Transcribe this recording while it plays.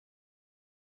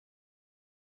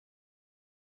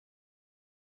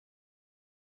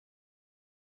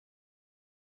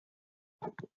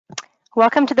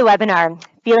Welcome to the webinar,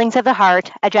 Feelings of the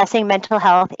Heart, Addressing Mental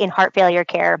Health in Heart Failure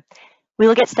Care. We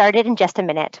will get started in just a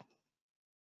minute.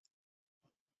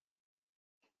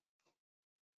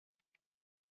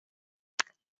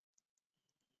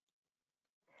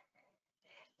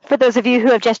 For those of you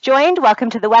who have just joined, welcome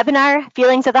to the webinar,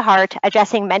 Feelings of the Heart,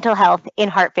 Addressing Mental Health in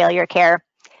Heart Failure Care.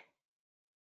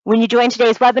 When you join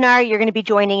today's webinar, you're going to be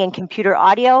joining in computer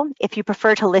audio. If you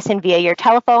prefer to listen via your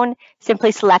telephone,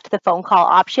 simply select the phone call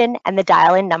option and the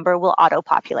dial-in number will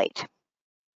auto-populate.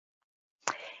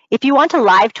 If you want to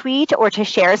live tweet or to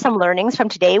share some learnings from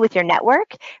today with your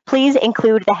network, please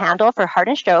include the handle for Heart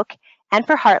and Stroke and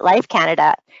for HeartLife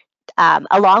Canada,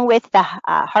 along with the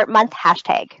Heart Month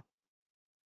hashtag.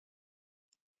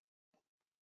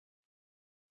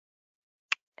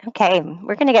 Okay,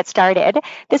 we're going to get started.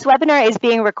 This webinar is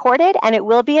being recorded and it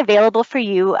will be available for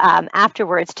you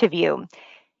afterwards to view.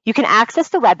 You can access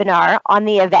the webinar on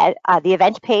the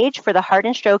event page for the Heart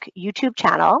and Stroke YouTube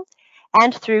channel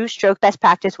and through Stroke Best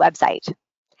Practice website.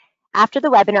 After the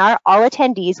webinar, all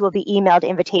attendees will be emailed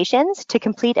invitations to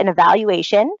complete an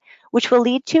evaluation, which will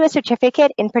lead to a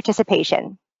certificate in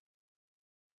participation.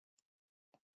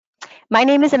 My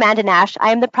name is Amanda Nash.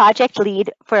 I am the project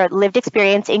lead for lived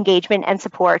experience engagement and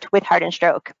support with Heart and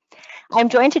Stroke. I'm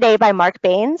joined today by Marc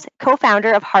Bains,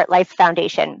 co-founder of HeartLife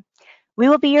Foundation. We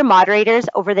will be your moderators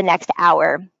over the next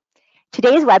hour.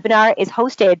 Today's webinar is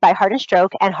hosted by Heart and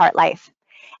Stroke and HeartLife.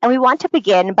 And we want to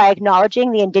begin by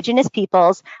acknowledging the Indigenous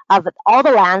peoples of all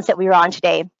the lands that we are on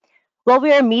today. While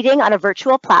we are meeting on a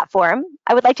virtual platform,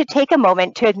 I would like to take a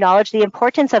moment to acknowledge the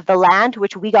importance of the land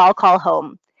which we all call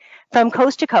home. From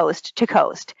coast to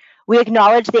coast, we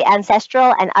acknowledge the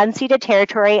ancestral and unceded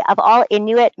territory of all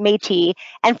Inuit, Métis,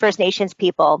 and First Nations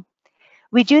people.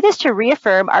 We do this to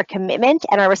reaffirm our commitment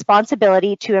and our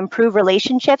responsibility to improve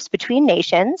relationships between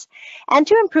nations and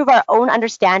to improve our own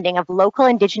understanding of local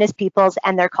Indigenous peoples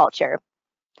and their culture.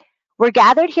 We're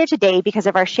gathered here today because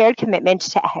of our shared commitment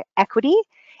to equity,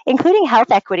 including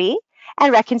health equity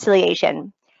and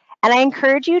reconciliation. And I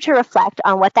encourage you to reflect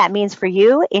on what that means for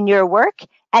you in your work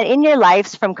and in your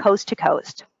lives from coast to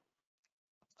coast.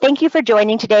 Thank you for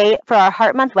joining today for our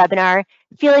Heart Month webinar,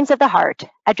 Feelings of the Heart,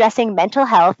 Addressing Mental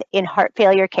Health in Heart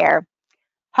Failure Care.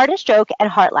 Heart and Stroke and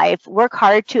HeartLife work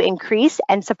hard to increase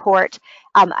and support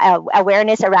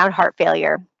awareness around heart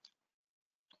failure,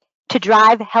 to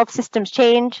drive health systems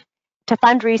change, to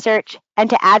fund research, and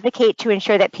to advocate to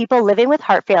ensure that people living with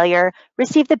heart failure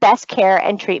receive the best care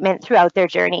and treatment throughout their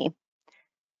journey.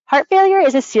 Heart failure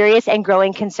is a serious and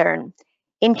growing concern.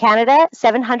 In Canada,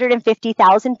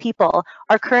 750,000 people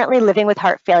are currently living with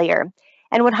heart failure,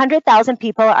 and 100,000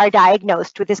 people are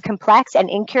diagnosed with this complex and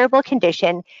incurable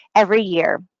condition every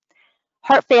year.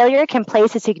 Heart failure can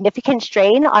place a significant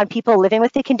strain on people living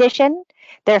with the condition,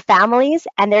 their families,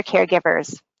 and their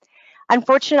caregivers.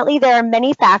 Unfortunately, there are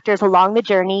many factors along the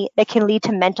journey that can lead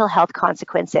to mental health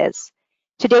consequences.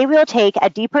 Today, we will take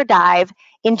a deeper dive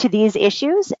into these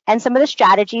issues and some of the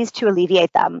strategies to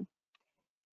alleviate them.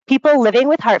 People living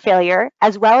with heart failure,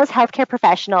 as well as healthcare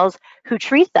professionals who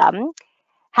treat them,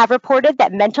 have reported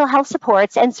that mental health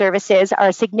supports and services are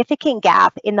a significant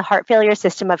gap in the heart failure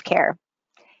system of care.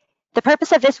 The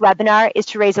purpose of this webinar is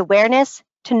to raise awareness,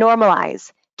 to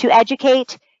normalize, to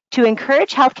educate, to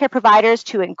encourage healthcare providers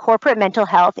to incorporate mental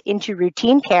health into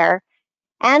routine care,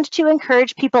 and to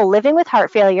encourage people living with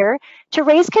heart failure to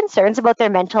raise concerns about their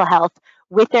mental health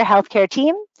with their healthcare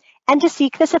team and to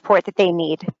seek the support that they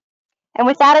need. And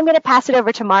with that, I'm going to pass it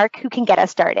over to Marc, who can get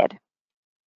us started.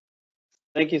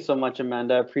 Thank you so much,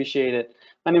 Amanda. I appreciate it.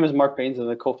 My name is Marc Bains. I'm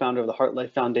the co-founder of the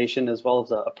HeartLife Foundation, as well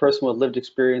as a person with lived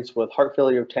experience with heart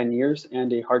failure of 10 years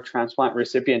and a heart transplant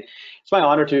recipient. It's my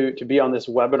honor to be on this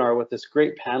webinar with this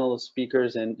great panel of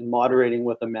speakers and moderating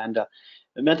with Amanda.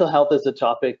 Mental health is a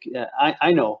topic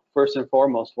I know first and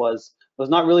foremost was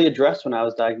not really addressed when I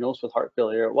was diagnosed with heart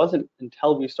failure. It wasn't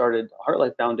until we started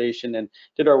HeartLife Foundation and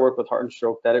did our work with Heart and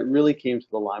Stroke that it really came to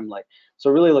the limelight. So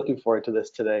really looking forward to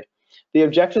this today. The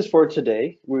objectives for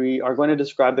today, we are going to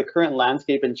describe the current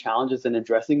landscape and challenges in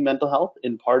addressing mental health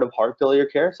in part of heart failure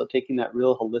care, so taking that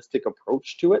real holistic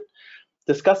approach to it.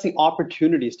 Discussing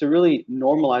opportunities to really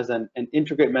normalize and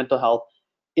integrate mental health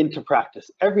into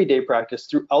practice, everyday practice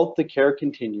throughout the care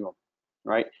continuum,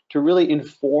 right? To really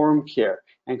inform care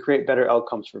and create better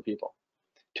outcomes for people.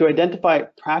 To identify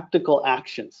practical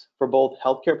actions for both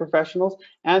healthcare professionals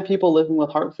and people living with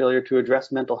heart failure to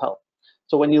address mental health.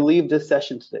 So when you leave this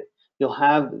session today, you'll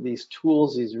have these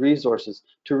tools, these resources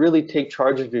to really take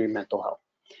charge of your mental health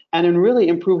and then really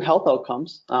improve health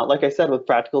outcomes, like I said, with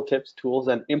practical tips, tools,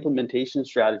 and implementation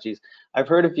strategies. I've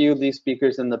heard a few of these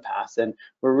speakers in the past, and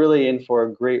we're really in for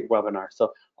a great webinar.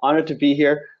 So Honored to be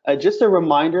here. Just a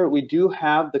reminder, we do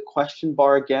have the question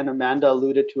bar again. Amanda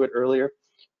alluded to it earlier.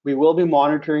 We will be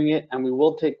monitoring it, and we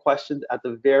will take questions at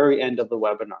the very end of the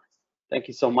webinar. Thank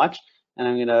you so much. And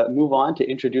I'm going to move on to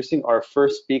introducing our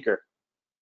first speaker.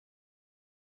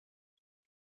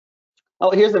 Oh,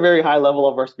 here's a very high level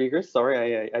of our speakers.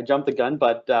 Sorry, I jumped the gun,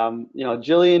 but you know,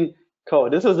 Jillianne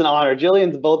Code. This is an honor.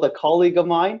 Jillian's both a colleague of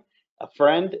mine, a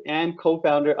friend, and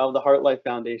co-founder of the HeartLife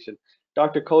Foundation.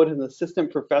 Dr. Code is an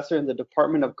assistant professor in the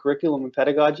Department of Curriculum and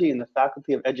Pedagogy in the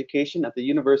Faculty of Education at the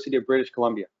University of British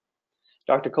Columbia.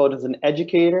 Dr. Code is an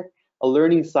educator, a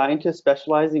learning scientist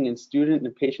specializing in student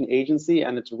and patient agency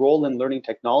and its role in learning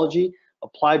technology,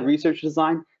 applied research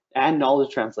design, and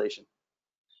knowledge translation.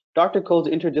 Dr. Code's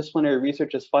interdisciplinary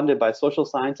research is funded by Social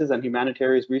Sciences and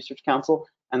Humanitarians Research Council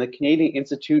and the Canadian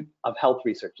Institute of Health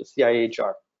Research, the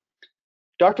CIHR.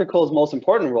 Dr. Code's most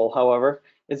important role, however,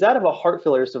 is that of a heart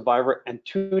failure survivor and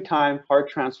two-time heart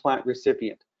transplant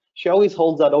recipient. She always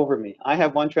holds that over me. I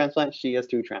have one transplant, she has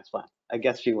two transplants. I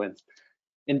guess she wins.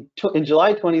 In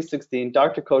July 2016,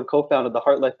 Dr. Code co-founded the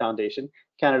HeartLife Foundation,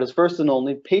 Canada's first and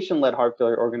only patient-led heart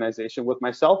failure organization, with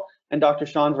myself and Dr.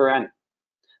 Sean Varani.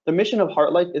 The mission of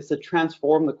HeartLife is to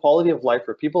transform the quality of life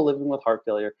for people living with heart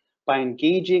failure by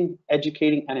engaging,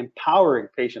 educating, and empowering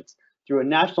patients through a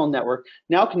national network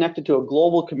now connected to a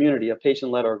global community of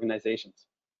patient-led organizations.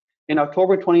 In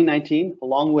October 2019,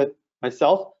 along with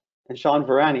myself and Sean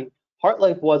Varani,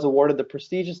 HeartLife was awarded the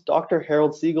prestigious Dr.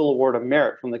 Harold Siegel Award of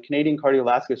Merit from the Canadian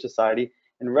Cardiovascular Society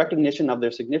in recognition of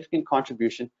their significant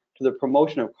contribution to the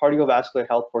promotion of cardiovascular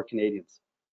health for Canadians.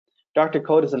 Dr.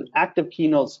 Code is an active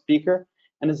keynote speaker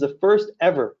and is the first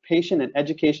ever patient and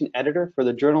education editor for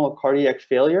the Journal of Cardiac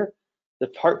Failure,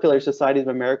 the Heart Failure Society of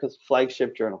America's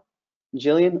flagship journal.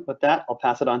 Jillian, with that, I'll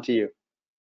pass it on to you.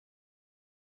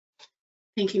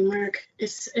 Thank you, Mark.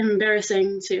 It's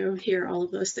embarrassing to hear all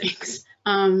of those things,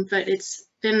 but it's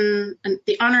been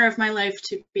the honor of my life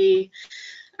to be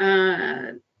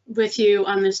with you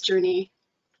on this journey.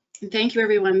 And thank you,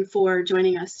 everyone, for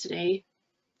joining us today.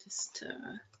 Just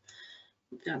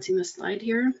advancing the slide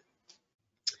here.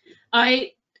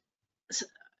 My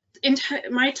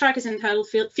talk is entitled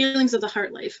Feelings of the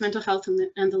Heart Life, Mental Health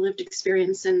and the Lived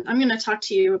Experience, and I'm going to talk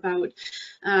to you about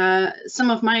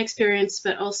some of my experience,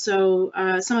 but also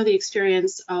some of the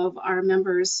experience of our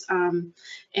members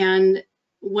and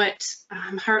what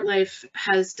HeartLife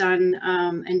has done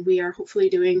and we are hopefully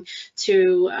doing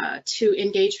to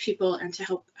engage people and to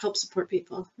help support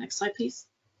people. Next slide, please.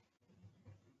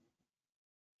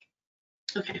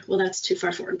 Okay, well, that's too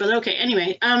far forward, but okay,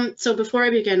 anyway, so before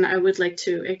I begin, I would like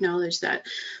to acknowledge that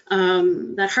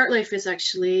that HeartLife is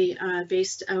actually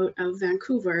based out of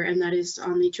Vancouver, and that is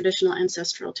on the traditional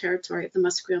ancestral territory of the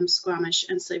Musqueam, Squamish,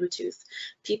 and Tsleil-Waututh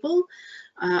people.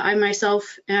 I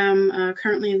myself am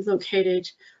currently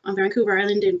located on Vancouver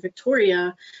Island in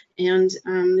Victoria, and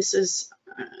this is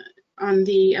on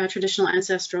the traditional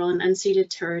ancestral and unceded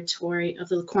territory of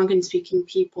the Lekwungen-speaking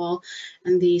people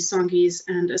and the Songhees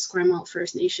and Esquimalt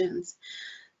First Nations.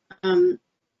 And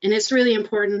it's really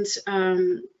important,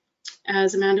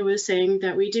 as Amanda was saying,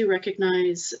 that we do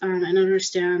recognize and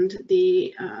understand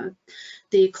the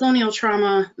colonial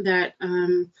trauma that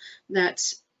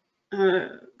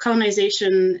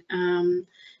colonization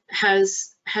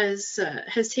has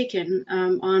taken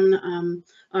on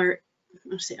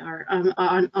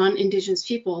on Indigenous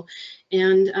people,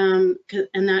 and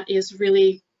that is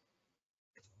really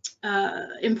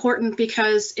important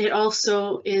because it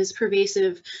also is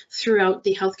pervasive throughout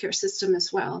the healthcare system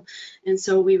as well. And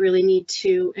so we really need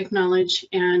to acknowledge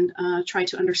and try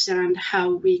to understand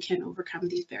how we can overcome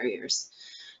these barriers.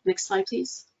 Next slide,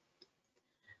 please.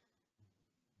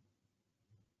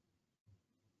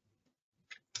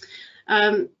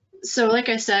 So like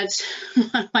I said,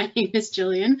 my name is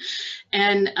Jillian,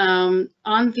 and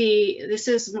this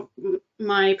is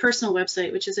my personal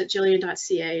website, which is at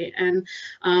jillian.ca, and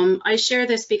I share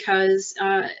this because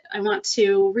I want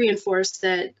to reinforce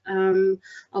that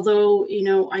although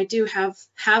I do have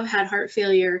had heart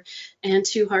failure and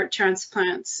 2 heart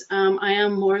transplants, I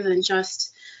am more than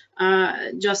just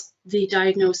the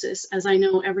diagnosis, as I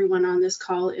know everyone on this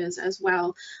call is as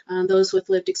well, those with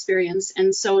lived experience.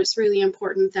 And so it's really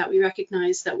important that we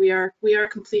recognize that we are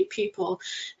complete people,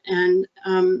 and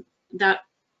that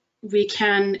we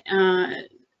can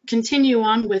continue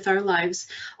on with our lives,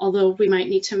 although we might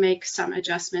need to make some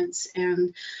adjustments,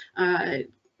 and I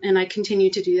continue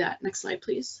to do that. Next slide,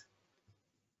 please.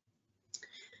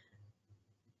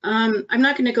 I'm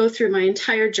not going to go through my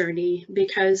entire journey,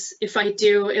 because if I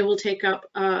do, it will take up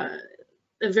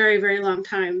a very, very long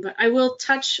time, but I will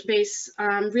touch base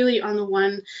really on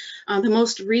the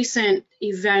most recent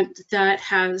event that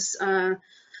has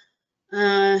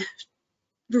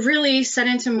really set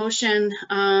into motion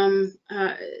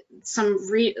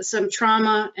some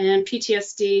trauma and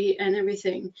PTSD and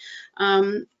everything.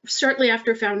 Shortly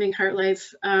after founding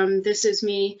HeartLife, this is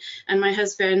me and my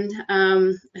husband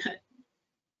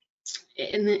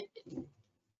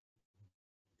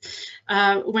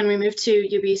when we moved to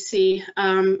UBC.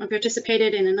 I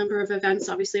participated in a number of events,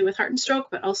 obviously with Heart and Stroke,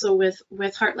 but also with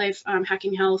HeartLife,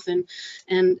 Hacking Health,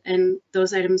 and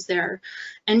those items there.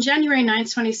 And January 9th,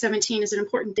 2017 is an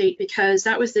important date because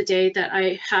that was the day that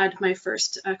I had my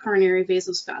first coronary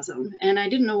vasospasm. And I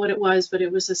didn't know what it was, but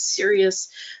it was a serious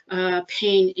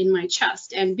pain in my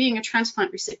chest. And being a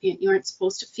transplant recipient, you aren't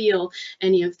supposed to feel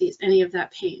any of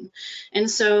that pain. And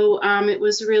so it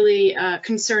was really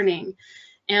concerning.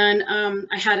 And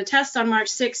I had a test on March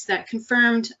 6th that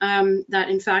confirmed that,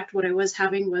 in fact, what I was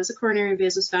having was a coronary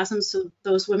vasospasm. So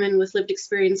those women with lived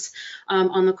experience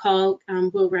on the call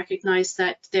will recognize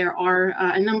that there are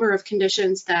a number of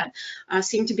conditions that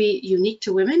seem to be unique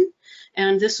to women,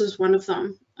 and this was one of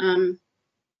them. And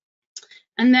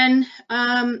then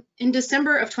in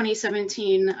December of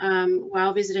 2017,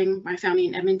 while visiting my family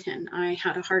in Edmonton, I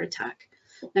had a heart attack.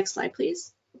 Next slide,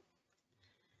 please.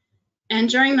 And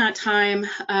during that time,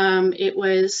 it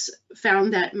was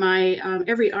found that my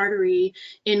every artery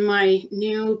in my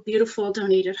new, beautiful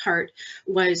donated heart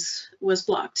was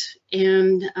blocked.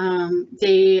 And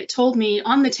they told me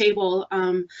on the table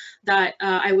that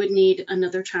I would need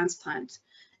another transplant.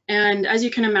 And as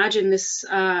you can imagine, this,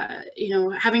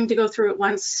 having to go through it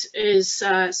once is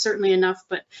certainly enough,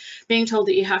 but being told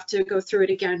that you have to go through it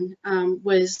again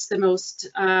was the most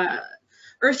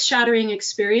earth-shattering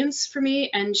experience for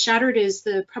me, and shattered is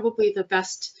probably the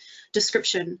best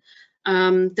description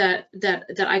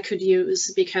that I could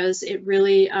use, because it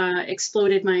really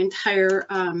exploded my entire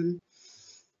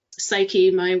psyche,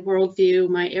 my worldview,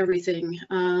 my everything,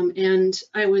 and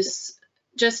I was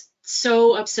just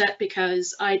so upset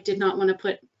because I did not want to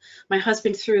put my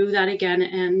husband through that again,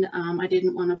 and I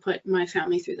didn't want to put my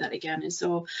family through that again, and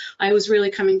so I was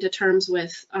really coming to terms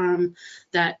with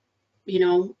that,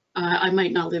 I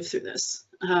might not live through this.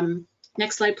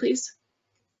 Next slide, please.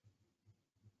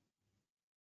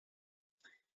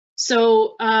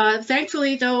 So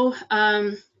thankfully, though,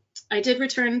 I did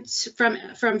return from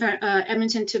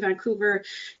Edmonton to Vancouver,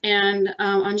 and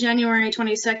on January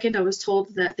 22nd, I was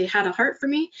told that they had a heart for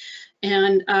me,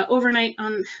 and overnight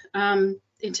on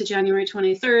into January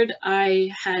 23rd, I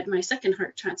had my second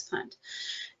heart transplant,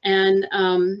 and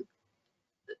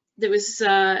there was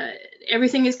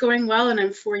everything is going well, and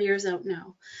I'm 4 years out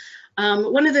now.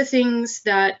 One of the things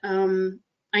that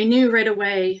I knew right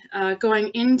away going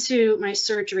into my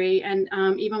surgery, and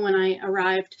even when I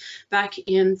arrived back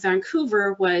in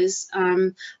Vancouver, was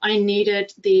I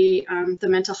needed the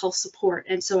mental health support.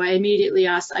 And so I immediately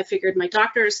asked. I figured my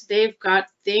doctors,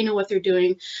 they know what they're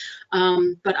doing,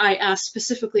 but I asked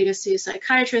specifically to see a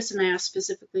psychiatrist, and I asked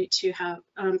specifically to have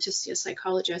to see a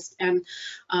psychologist. And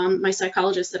my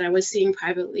psychologist that I was seeing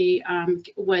privately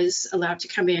was allowed to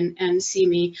come in and see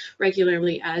me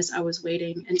regularly as I was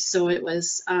waiting. And so it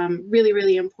was really,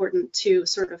 really important to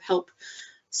sort of help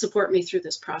support me through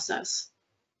this process.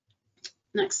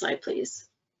 Next slide, please.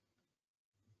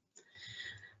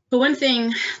 But one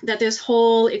thing that this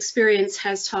whole experience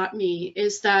has taught me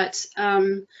is that,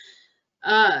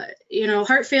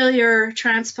 heart failure,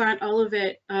 transplant, all of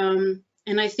it, and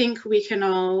I think we can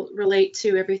all relate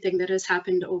to everything that has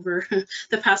happened over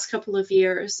the past couple of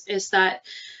years, is that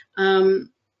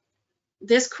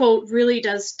this quote really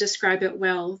does describe it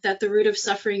well, that the root of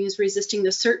suffering is resisting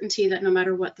the certainty that no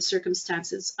matter what the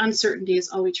circumstances, uncertainty is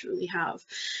all we truly have.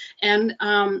 And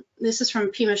this is from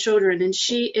Pema Chodron, and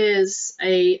she is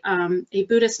a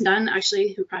Buddhist nun,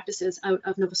 actually, who practices out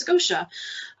of Nova Scotia.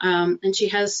 And she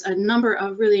has a number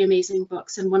of really amazing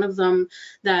books, and one of them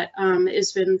that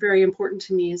has been very important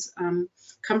to me is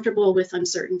Comfortable with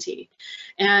Uncertainty.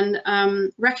 And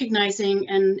recognizing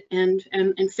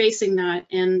and facing that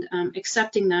and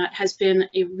accepting that has been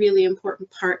a really important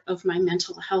part of my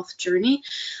mental health journey,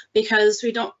 because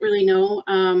we don't really know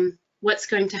what's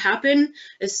going to happen,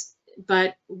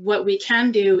 but what we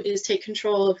can do is take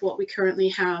control of what we currently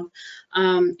have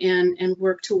and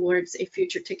work towards a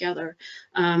future together.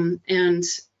 And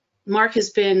Marc has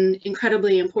been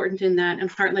incredibly important in that, and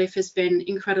HeartLife has been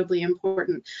incredibly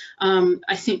important.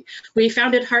 I think we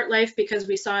founded HeartLife because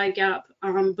we saw a gap,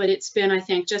 but it's been, I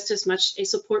think, just as much a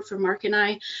support for Marc and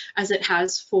I as it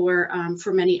has for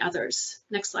many others.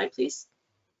 Next slide, please.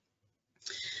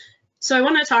 So I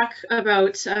want to talk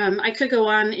about, I could go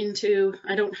on into,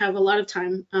 I don't have a lot of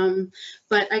time,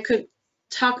 but I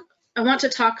want to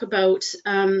talk about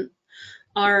some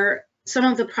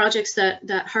of the projects that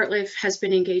HeartLife has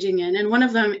been engaging in. And one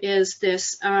of them is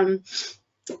this, the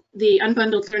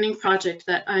Unbundled Learning project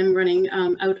that I'm running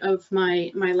out of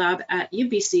my lab at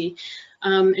UBC.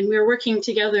 And we're working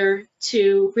together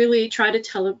to really try to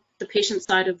tell the patient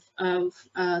side of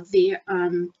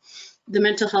the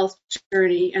mental health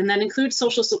journey, and that includes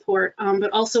social support,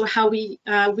 but also how we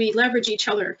leverage each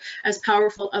other as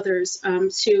powerful others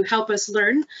to help us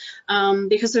learn,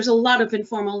 because there's a lot of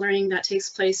informal learning that takes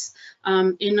place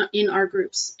in our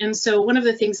groups. And so one of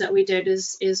the things that we did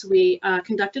is we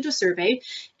conducted a survey,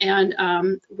 and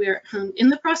we're in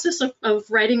the process of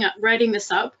writing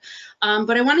this up,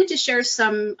 but I wanted to share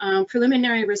some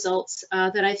preliminary results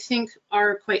that I think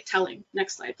are quite telling.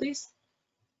 Next slide, please.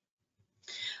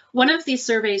 One of these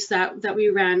surveys that we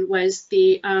ran was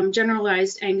the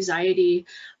generalized anxiety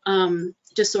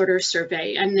disorder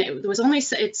survey, and it's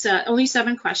only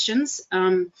 7 questions,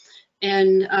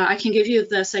 and I can give you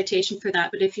the citation for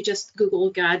that. But if you just Google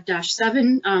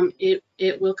GAD-7,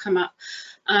 it will come up.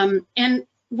 And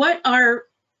what our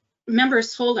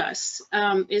members told us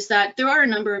is that there are a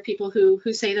number of people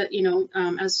who say that, you know,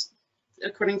 as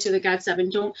according to the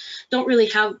GAD-7, don't really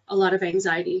have a lot of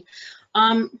anxiety.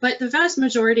 But the vast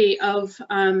majority of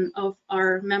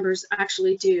our members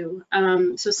actually do.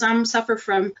 So some suffer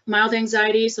from mild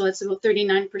anxiety, so it's about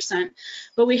 39%.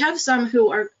 But we have some who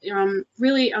are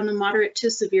really on the moderate to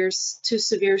severe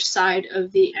side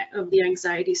of the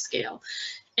anxiety scale.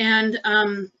 And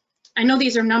I know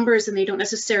these are numbers, and they don't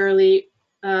necessarily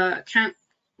can't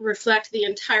reflect the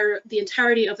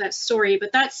entirety of that story,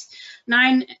 but that's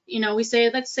 9, you know, we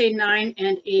say, let's say 9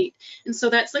 and 8. And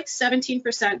so that's like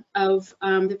 17% of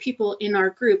the people in our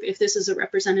group, if this is a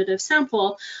representative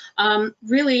sample,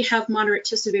 really have moderate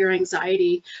to severe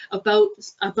anxiety about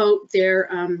their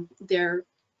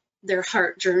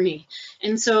heart journey.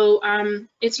 And so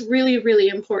it's really, really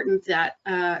important that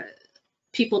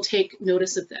people take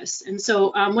notice of this. And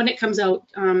so when it comes out,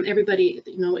 everybody,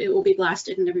 you know, it will be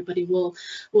blasted and everybody will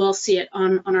see it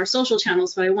on our social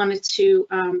channels. But I wanted to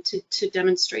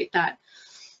demonstrate that.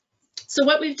 So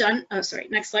what we've done, oh, sorry,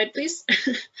 next slide, please.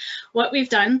 What we've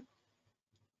done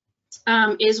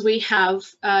is we have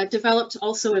developed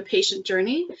also a patient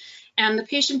journey, and the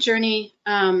patient journey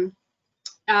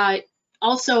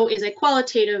also is a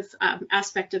qualitative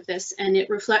aspect of this, and it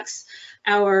reflects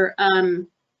our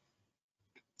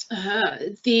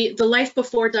the life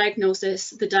before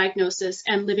diagnosis, the diagnosis,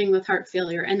 and living with heart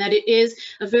failure, and that it is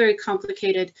a very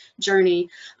complicated journey.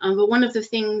 But one of the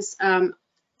things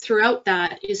throughout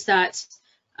that is that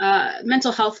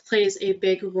mental health plays a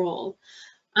big role.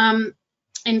 And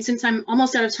since I'm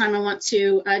almost out of time, I want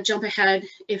to jump ahead.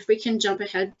 If we can jump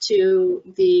ahead to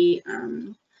the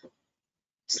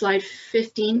slide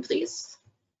 15, please.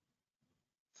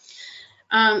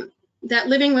 That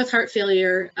living with heart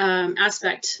failure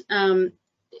aspect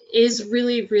is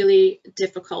really, really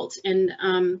difficult. And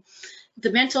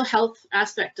the mental health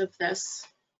aspect of this,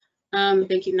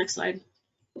 thank you, next slide.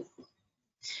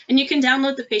 And you can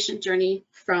download the patient journey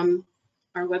from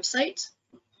our website.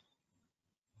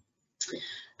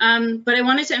 But I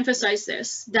wanted to emphasize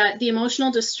this, that the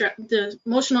emotional distress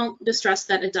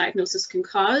that a diagnosis can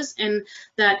cause, and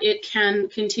that it can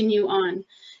continue on.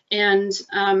 And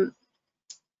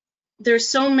there's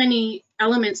so many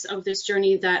elements of this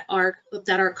journey that are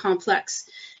complex,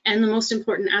 and the most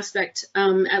important aspect,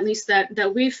 at least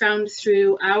that we've found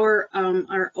through our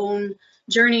own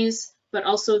journeys, but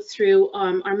also through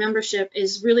our membership,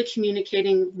 is really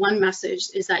communicating one message: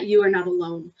 is that you are not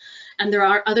alone, and there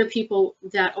are other people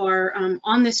that are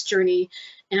on this journey.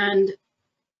 And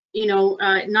you know,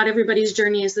 not everybody's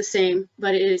journey is the same,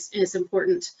 but it is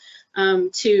important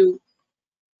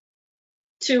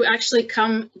to actually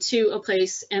come to a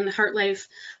place, and HeartLife,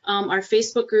 our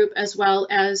Facebook group, as well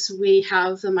as we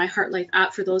have the My HeartLife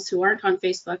app for those who aren't on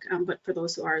Facebook, but for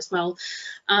those who are as well,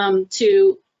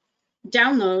 to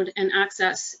download and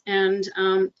access, and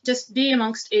just be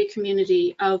amongst a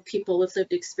community of people with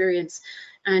lived experience.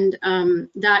 And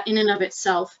that in and of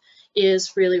itself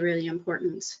is really, really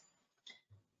important.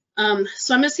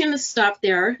 So I'm just going to stop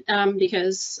there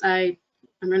because I'm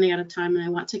running out of time, and I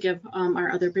want to give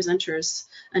our other presenters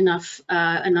enough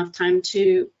time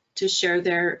to share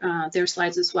their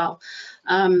slides as well.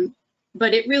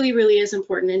 But it really, really is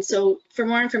important. And so for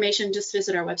more information, just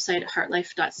visit our website at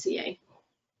heartlife.ca.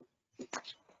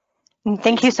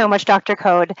 Thank you so much, Dr.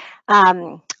 Code.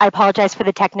 I apologize for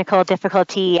the technical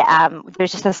difficulty.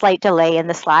 There's just a slight delay in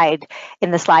the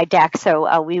slide deck,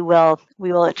 so we will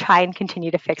try and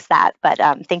continue to fix that. But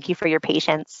thank you for your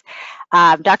patience,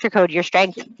 Dr. Code. Your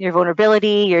strength, your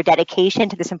vulnerability, your dedication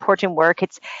to this important work,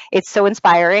 it's so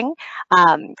inspiring.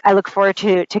 I look forward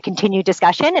to continued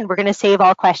discussion, and we're going to save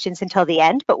all questions until the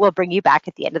end, but we'll bring you back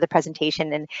at the end of the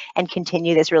presentation and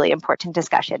continue this really important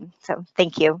discussion. So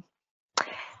thank you.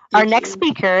 Our next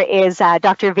speaker is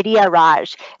Dr. Vidya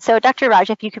Raj. So Dr. Raj,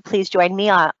 if you could please join me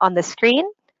on the screen.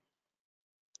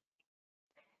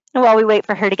 And while we wait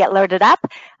for her to get loaded up,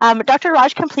 Dr.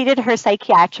 Raj completed her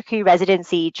psychiatry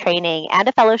residency training and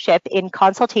a fellowship in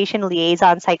consultation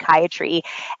liaison psychiatry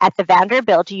at the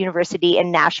Vanderbilt University in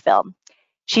Nashville.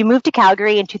 She moved to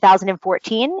Calgary in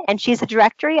 2014, and she's the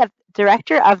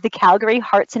director of the Calgary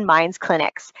Hearts and Minds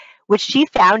Clinics, which she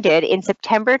founded in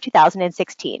September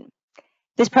 2016.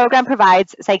 This program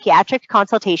provides psychiatric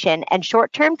consultation and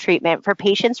short-term treatment for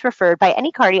patients referred by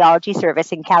any cardiology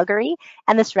service in Calgary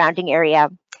and the surrounding area.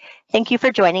 Thank you for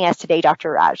joining us today,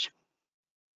 Dr. Raj.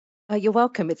 You're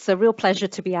welcome. It's a real pleasure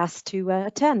to be asked to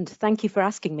attend. Thank you for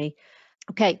asking me.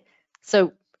 Okay,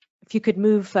 so if you could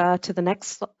move to the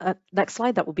next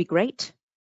slide, that would be great.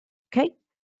 Okay,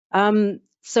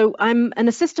 so I'm an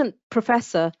assistant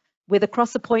professor with a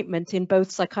cross appointment in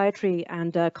both psychiatry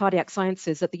and cardiac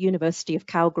sciences at the University of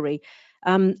Calgary.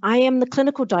 I am the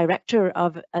clinical director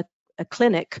of a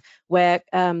clinic where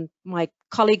my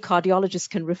colleague cardiologists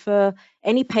can refer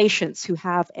any patients who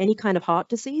have any kind of heart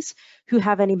disease, who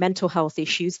have any mental health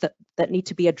issues that need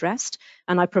to be addressed,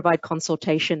 and I provide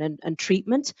consultation and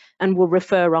treatment, and will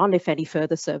refer on if any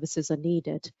further services are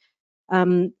needed.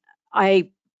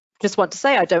 I just want to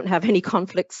say I don't have any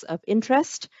conflicts of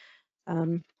interest.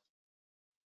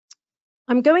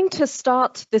 I'm going to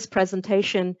start this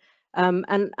presentation,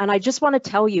 and I just want to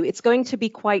tell you it's going to be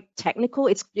quite technical.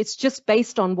 It's just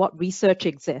based on what research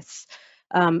exists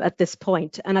at this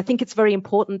point, and I think it's very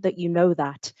important that you know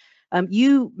that.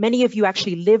 Many of you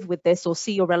actually live with this or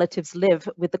see your relatives live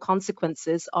with the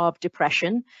consequences of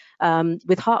depression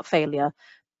with heart failure.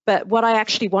 But what I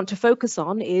actually want to focus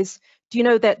on is, do you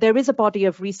know that there is a body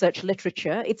of research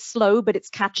literature? It's slow, but it's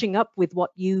catching up with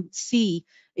what you see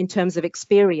in terms of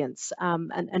experience,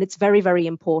 and it's very, very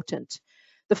important.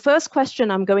 The first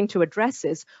question I'm going to address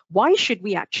is, why should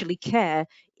we actually care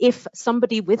if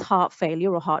somebody with heart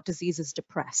failure or heart disease is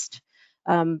depressed?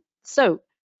 So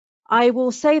I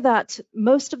will say that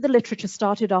most of the literature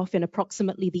started off in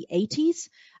approximately the 80s,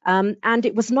 and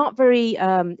it was not very,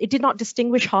 it did not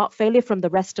distinguish heart failure from the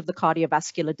rest of the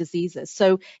cardiovascular diseases.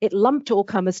 So it lumped all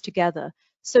comers together.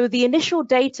 So the initial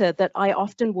data that I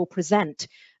often will present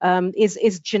is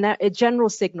a general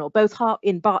signal, both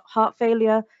heart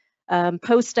failure,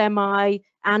 post-MI,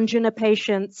 angina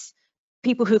patients,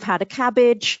 people who've had a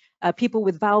CABG, people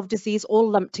with valve disease,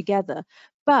 all lumped together.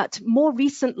 But more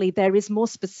recently, there is more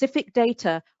specific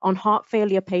data on heart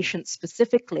failure patients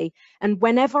specifically. And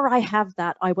whenever I have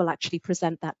that, I will actually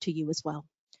present that to you as well.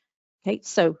 Okay,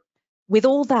 so with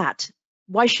all that,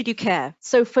 why should you care?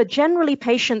 So for generally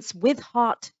patients with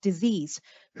heart disease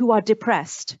who are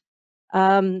depressed,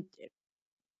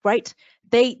 right,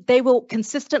 they will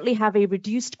consistently have a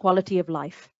reduced quality of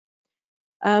life.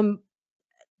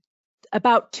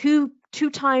 About two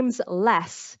times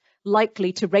less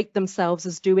likely to rate themselves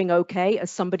as doing okay as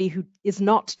somebody who is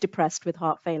not depressed with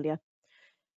heart failure.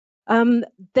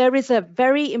 There is a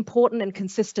very important and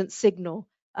consistent signal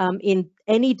in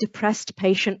any depressed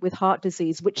patient with heart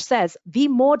disease, which says the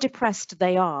more depressed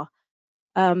they are,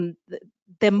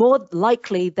 the more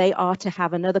likely they are to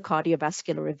have another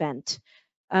cardiovascular event.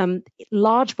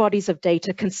 Large bodies of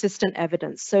data, consistent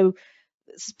evidence. So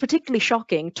it's particularly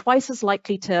shocking, twice as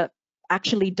likely to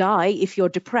actually die if you're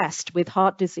depressed with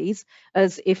heart disease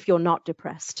as if you're not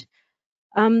depressed.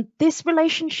 This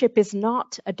relationship is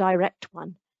not a direct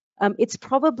one. It's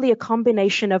probably a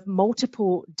combination of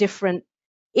multiple different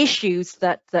issues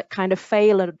that kind of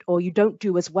fail or you don't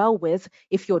do as well with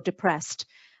if you're depressed.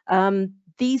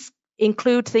 These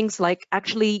include things like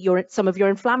actually some of your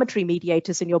inflammatory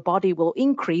mediators in your body will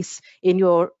increase in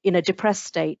a depressed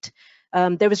state.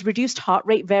 There is reduced heart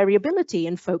rate variability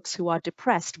in folks who are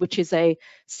depressed, which is a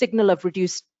signal of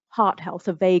reduced heart health,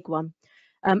 a vague one.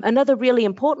 Another really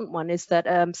important one is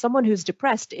that someone who's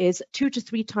depressed is 2 to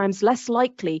 3 times less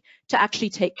likely to actually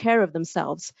take care of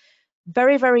themselves.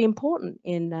 Very, very important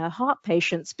in heart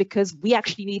patients because we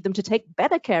actually need them to take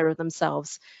better care of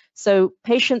themselves. So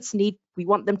patients we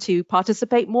want them to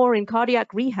participate more in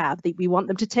cardiac rehab. We want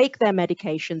them to take their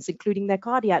medications, including their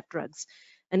cardiac drugs.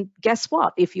 And guess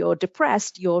what? If you're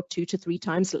depressed, you're 2 to 3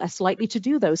 times less likely to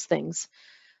do those things.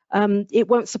 It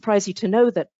won't surprise you to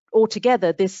know that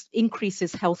altogether, this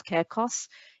increases healthcare costs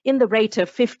in the rate of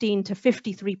 15 to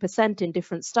 53% in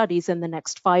different studies in the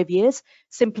next 5 years,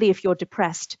 simply if you're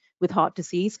depressed with heart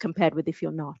disease compared with if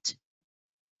you're not.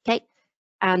 Okay,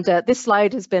 and this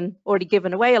slide has been already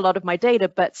given away, a lot of my data,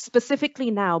 but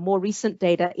specifically now, more recent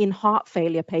data in heart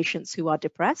failure patients who are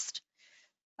depressed.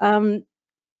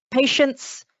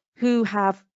 Patients who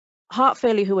have heart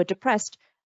failure who are depressed,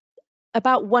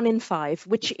 about 1 in 5,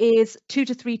 which is 2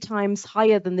 to 3 times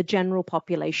higher than the general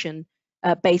population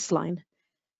baseline.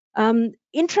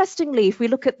 Interestingly, if we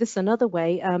look at this another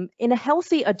way, in a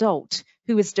healthy adult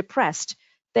who is depressed,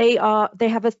 they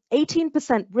have an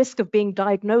 18% risk of being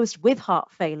diagnosed with heart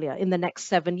failure in the next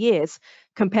 7 years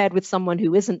compared with someone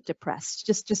who isn't depressed.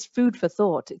 Just food for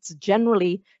thought. It's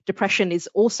generally, depression is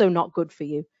also not good for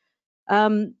you.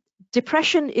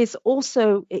 Depression is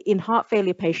also, in heart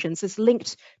failure patients, is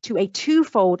linked to a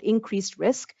 2-fold increased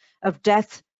risk of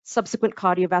death, subsequent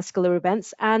cardiovascular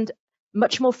events, and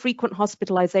much more frequent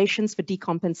hospitalizations for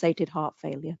decompensated heart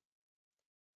failure.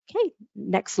 Okay,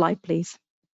 next slide, please.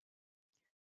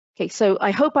 Okay, so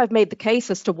I hope I've made the case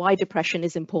as to why depression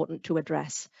is important to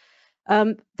address.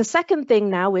 The second thing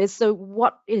now is, so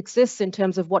what exists in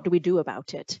terms of what do we do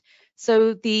about it?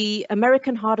 So the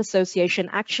American Heart Association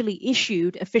actually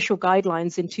issued official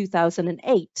guidelines in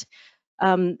 2008,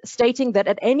 stating that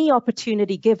at any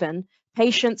opportunity given,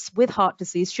 patients with heart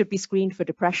disease should be screened for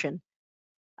depression.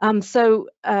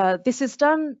 This is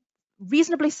done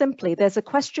reasonably simply. There's a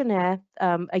questionnaire,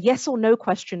 a yes or no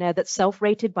questionnaire that's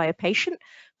self-rated by a patient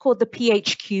called the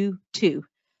PHQ-2.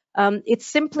 It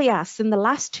simply asks, in the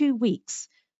last 2 weeks,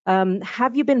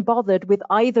 have you been bothered with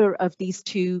either of these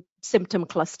 2 symptom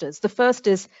clusters? The first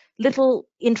is little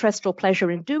interest or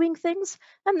pleasure in doing things,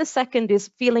 and the second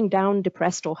is feeling down,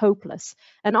 depressed, or hopeless.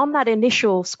 And on that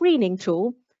initial screening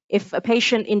tool, if a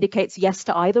patient indicates yes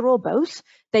to either or both,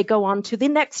 they go on to the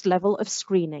next level of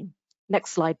screening.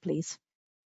 Next slide, please.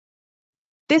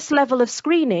 This level of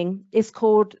screening is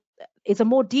a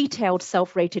more detailed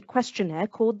self-rated questionnaire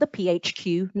called the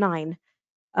PHQ-9.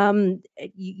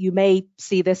 You may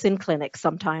see this in clinics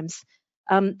sometimes.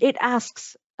 It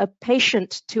asks a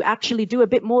patient to actually do a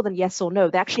bit more than yes or no.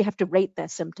 They actually have to rate their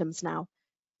symptoms now.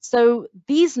 So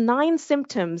these 9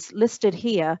 symptoms listed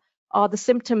here are the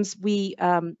symptoms we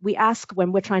ask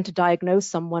when we're trying to diagnose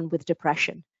someone with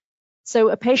depression. So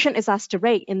a patient is asked to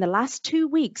rate, in the last 2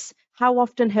 weeks, how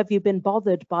often have you been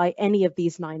bothered by any of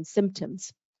these 9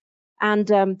 symptoms? And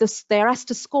they're asked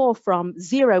to score from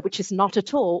 0, which is not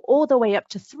at all the way up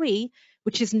to 3,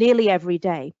 which is nearly every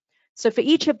day. So for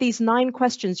each of these 9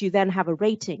 questions, you then have a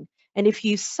rating. And if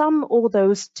you sum all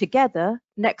those together,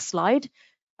 next slide,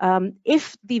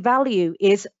 if the value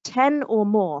is 10 or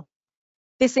more,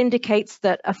 this indicates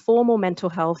that a formal mental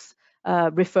health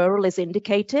referral is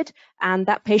indicated, and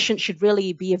that patient should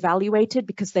really be evaluated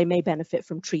because they may benefit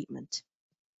from treatment.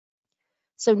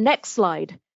 So next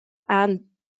slide. And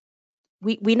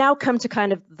we now come to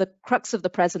kind of the crux of the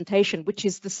presentation, which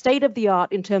is the state of the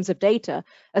art in terms of data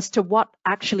as to what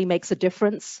actually makes a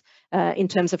difference in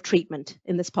terms of treatment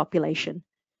in this population.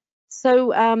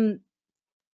 So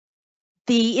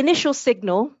the initial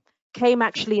signal came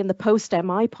actually in the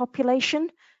post-MI population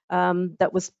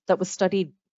that was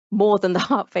studied more than the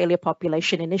heart failure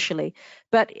population initially.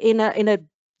 But in a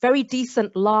very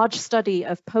decent large study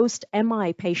of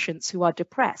post-MI patients who are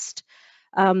depressed,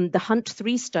 the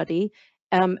HUNT-3 study,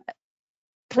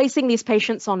 placing these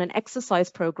patients on an exercise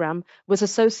program was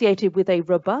associated with a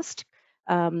robust,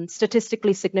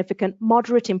 statistically significant,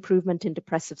 moderate improvement in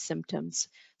depressive symptoms.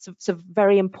 So it's a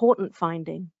very important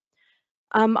finding.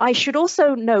 I should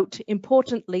also note,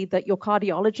 importantly, that your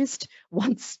cardiologist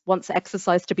wants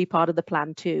exercise to be part of the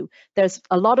plan too. There's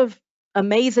a lot of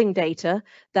amazing data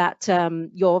that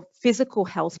your physical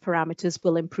health parameters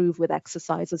will improve with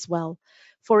exercise as well.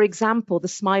 For example, the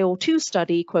SMILE-2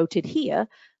 study quoted here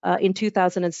in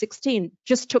 2016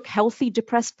 just took healthy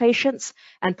depressed patients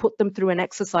and put them through an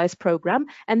exercise program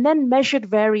and then measured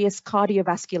various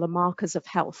cardiovascular markers of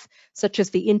health, such as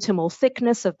the intimal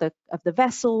thickness of the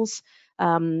vessels,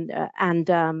 and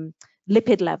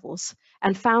lipid levels,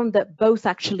 and found that both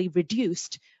actually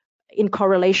reduced in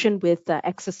correlation with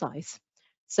exercise.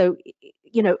 So,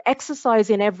 you know, exercise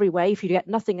in every way, if you get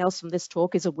nothing else from this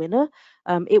talk, is a winner.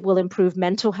 It will improve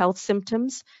mental health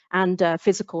symptoms and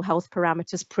physical health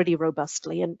parameters pretty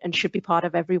robustly and should be part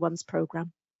of everyone's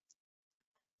program.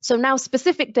 So now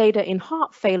specific data in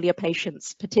heart failure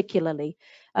patients particularly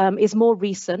is more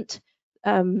recent.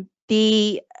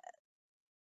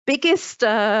 biggest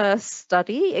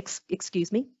study,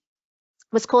 excuse me,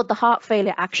 was called the Heart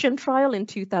Failure Action Trial in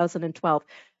 2012.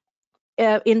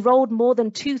 Enrolled more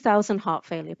than 2,000 heart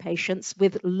failure patients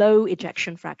with low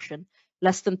ejection fraction,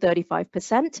 less than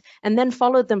 35%, and then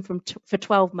followed them for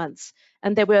 12 months.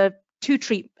 And there were two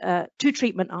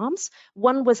treatment arms.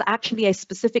 One was actually a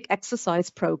specific exercise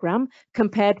program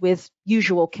compared with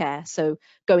usual care, so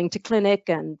going to clinic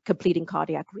and completing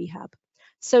cardiac rehab.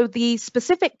 So the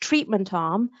specific treatment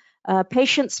arm,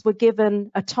 patients were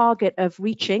given a target of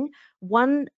reaching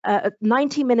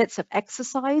 90 minutes of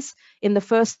exercise in the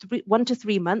first 1 to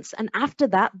 3 months, and after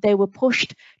that they were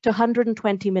pushed to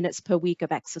 120 minutes per week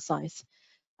of exercise.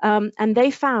 And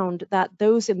they found that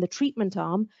those in the treatment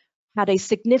arm had a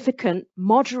significant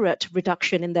moderate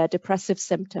reduction in their depressive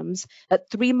symptoms at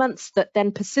 3 months that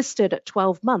then persisted at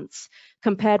 12 months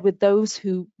compared with those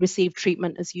who received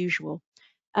treatment as usual.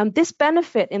 This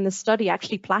benefit in the study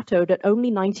actually plateaued at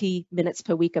only 90 minutes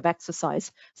per week of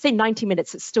exercise. Say 90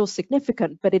 minutes, it's still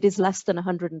significant, but it is less than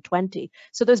 120.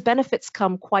 So those benefits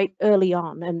come quite early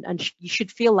on, and you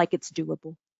should feel like it's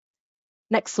doable.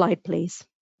 Next slide, please.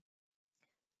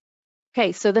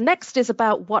 Okay, so the next is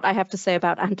about what I have to say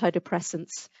about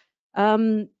antidepressants.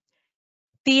 The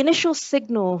initial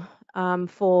signal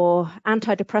for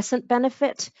antidepressant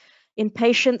benefit in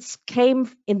patients came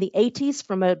in the 80s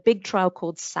from a big trial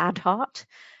called SAD-HEART.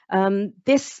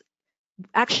 This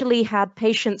actually had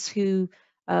patients who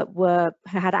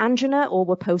had angina or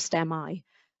were post-MI.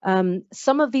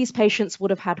 Some of these patients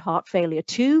would have had heart failure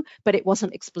too, but it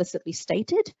wasn't explicitly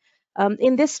stated.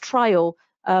 In this trial,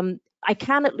 I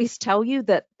can at least tell you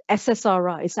that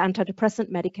SSRIs, antidepressant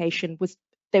medication,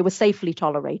 they were safely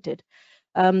tolerated.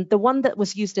 The one that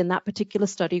was used in that particular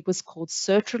study was called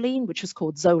sertraline, which was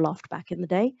called Zoloft back in the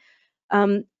day.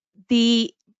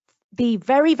 The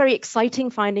very, very exciting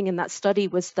finding in that study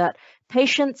was that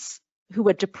patients who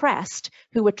were depressed,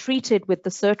 who were treated with the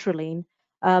sertraline,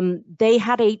 they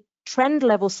had a trend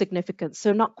level significance,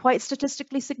 so not quite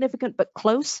statistically significant, but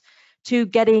close to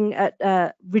getting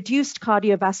reduced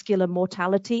cardiovascular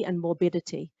mortality and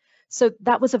morbidity. So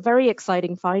that was a very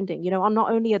exciting finding. You know,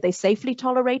 not only are they safely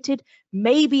tolerated,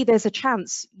 maybe there's a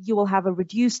chance you will have a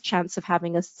reduced chance of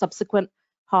having a subsequent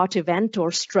heart event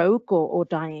or stroke or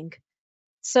dying.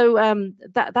 So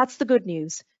that's the good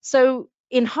news. So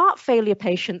in heart failure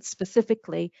patients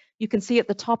specifically, you can see at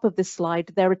the top of this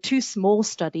slide, there are 2 small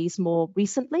studies more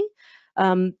recently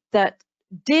that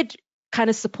did kind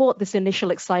of support this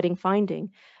initial exciting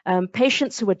finding.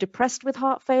 Patients who were depressed with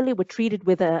heart failure were treated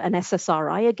with an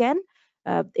SSRI again.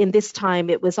 In this time,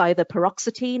 it was either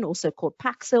paroxetine, also called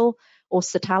Paxil, or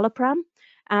citalopram.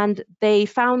 And they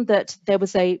found that there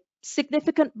was a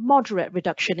significant moderate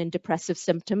reduction in depressive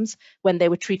symptoms when they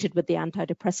were treated with the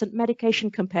antidepressant medication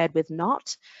compared with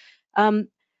not.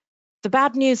 The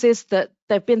bad news is that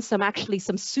there have been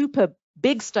some super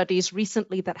big studies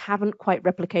recently that haven't quite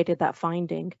replicated that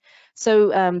finding.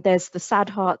 So there's the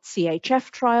SAD-HEART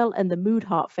CHF trial and the Mood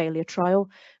Heart Failure trial,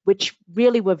 which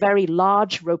really were very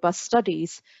large, robust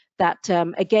studies that,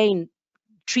 again,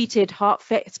 treated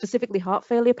specifically heart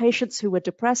failure patients who were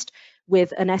depressed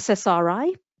with an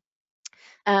SSRI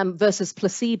versus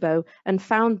placebo, and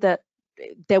found that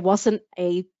there wasn't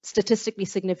a statistically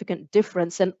significant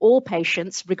difference, and all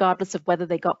patients, regardless of whether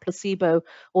they got placebo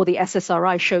or the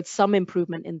SSRI, showed some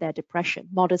improvement in their depression,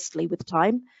 modestly with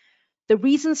time. The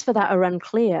reasons for that are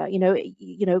unclear. You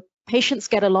know, patients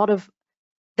get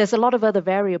there's a lot of other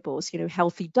variables. You know,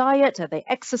 healthy diet, are they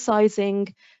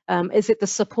exercising? Is it the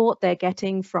support they're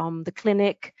getting from the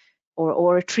clinic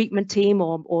or a treatment team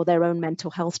or their own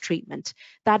mental health treatment?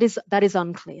 That is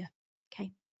unclear.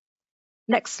 Okay.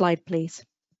 Next slide, please.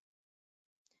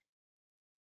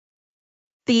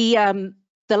 The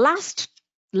last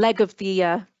leg of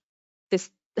the this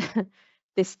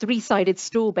this 3-sided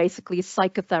stool basically is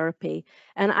psychotherapy,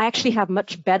 and I actually have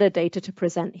much better data to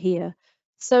present here.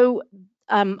 So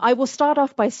I will start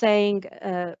off by saying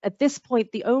at this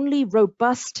point the only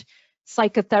robust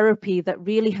psychotherapy that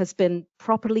really has been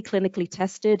properly clinically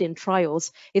tested in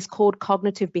trials is called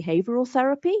cognitive behavioral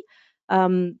therapy,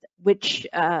 which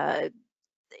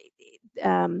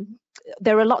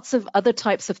there are lots of other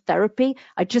types of therapy.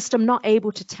 I just am not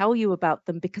able to tell you about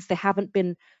them because they haven't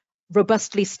been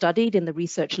robustly studied in the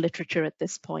research literature at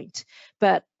this point.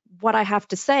 But what I have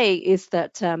to say is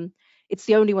that it's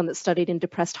the only one that's studied in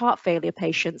depressed heart failure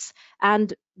patients.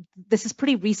 And this is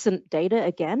pretty recent data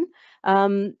again.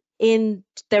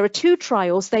 There are 2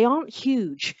 trials. They aren't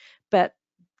huge, but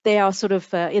they are sort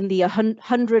of in the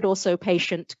 100 or so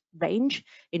patient range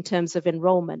in terms of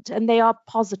enrollment, and they are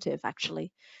positive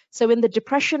actually. So in the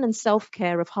depression and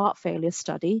self-care of heart failure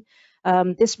study,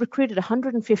 This recruited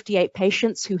 158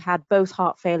 patients who had both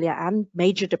heart failure and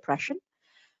major depression.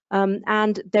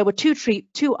 And there were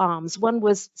two arms. One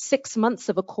was 6 months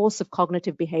of a course of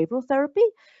cognitive behavioral therapy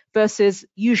versus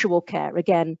usual care,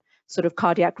 again, sort of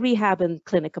cardiac rehab and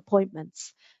clinic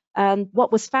appointments. And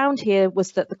what was found here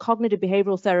was that the cognitive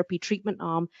behavioral therapy treatment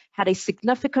arm had a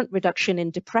significant reduction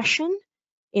in depression,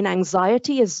 in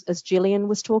anxiety, as Jillian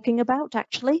was talking about,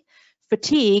 actually,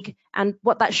 fatigue, and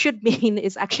what that should mean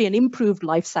is actually an improved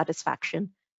life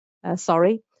satisfaction,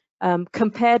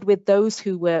 compared with those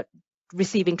who were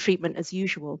receiving treatment as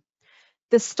usual.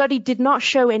 The study did not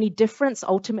show any difference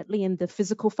ultimately in the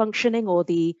physical functioning or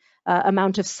the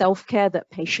amount of self-care that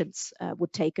patients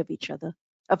would take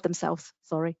of themselves.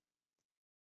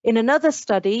 In another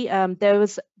study,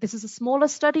 this is a smaller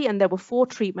study, and there were 4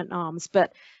 treatment arms,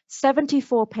 but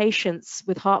 74 patients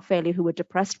with heart failure who were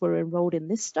depressed were enrolled in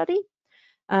this study,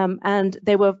 and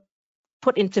they were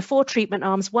put into 4 treatment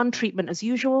arms: 1 treatment as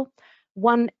usual,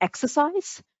 1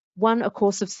 exercise, 1 a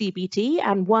course of CBT,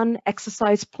 and 1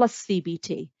 exercise plus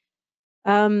CBT.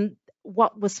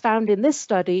 What was found in this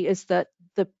study is that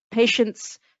the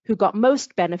patients who got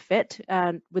most benefit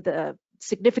with a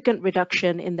significant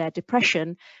reduction in their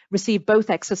depression received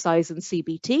both exercise and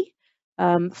CBT,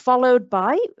 followed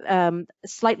by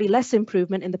slightly less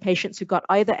improvement in the patients who got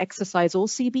either exercise or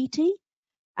CBT.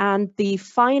 And the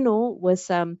final was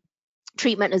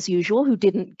treatment as usual, who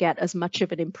didn't get as much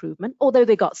of an improvement, although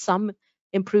they got some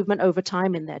improvement over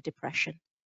time in their depression.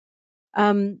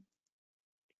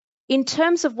 In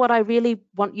terms of what I really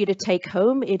want you to take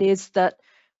home, it is that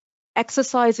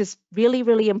exercise is really,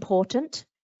 really important.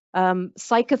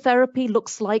 Psychotherapy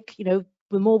looks like, the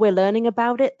more we're learning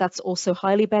about it, that's also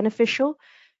highly beneficial.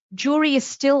 Jury is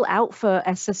still out for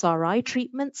SSRI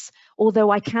treatments, although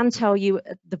I can tell you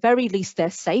at the very least they're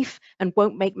safe and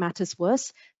won't make matters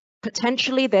worse.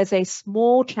 Potentially there's a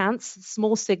small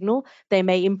signal, they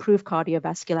may improve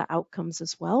cardiovascular outcomes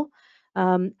as well.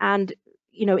 And,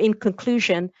 in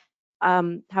conclusion,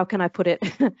 how can I put it?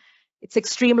 It's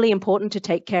extremely important to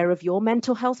take care of your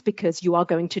mental health because you are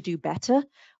going to do better,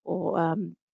 or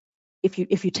if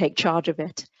you take charge of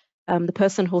it. The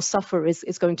person who'll suffer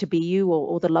is going to be you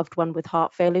or the loved one with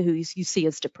heart failure who you see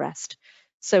as depressed.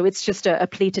 So it's just a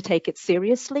plea to take it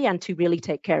seriously and to really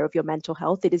take care of your mental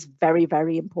health. It is very,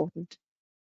 very important.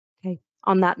 Okay.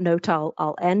 On that note,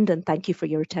 I'll end, and thank you for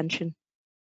your attention.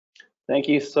 Thank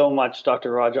you so much,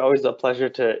 Dr. Raj. Always a pleasure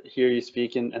to hear you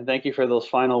speak, and thank you for those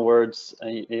final words.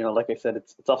 Like I said,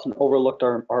 it's often overlooked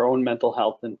our own mental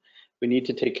health, and we need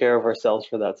to take care of ourselves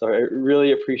for that. So I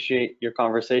really appreciate your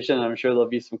conversation. I'm sure there'll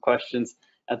be some questions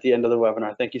at the end of the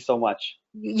webinar. Thank you so much.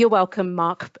 You're welcome,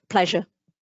 Marc. Pleasure.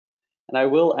 And I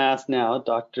will ask now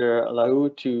Dr.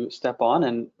 Lehoux to step on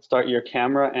and start your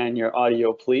camera and your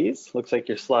audio, please. Looks like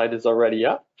your slide is already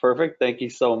up. Perfect. Thank you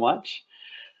so much.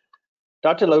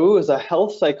 Dr. Lehoux is a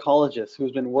health psychologist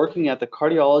who's been working at the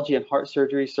Cardiology and Heart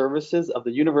Surgery Services of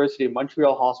the University of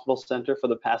Montreal Hospital Center for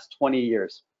the past 20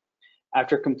 years.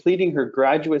 After completing her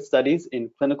graduate studies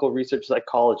in clinical research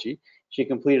psychology, she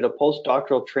completed a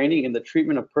postdoctoral training in the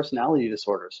treatment of personality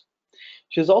disorders.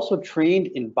 She is also trained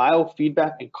in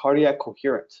biofeedback and cardiac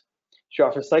coherence. She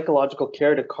offers psychological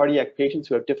care to cardiac patients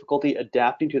who have difficulty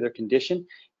adapting to their condition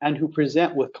and who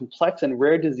present with complex and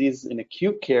rare diseases in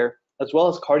acute care, as well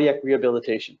as cardiac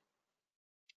rehabilitation.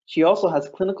 She also is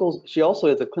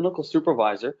a clinical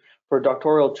supervisor for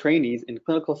doctoral trainees in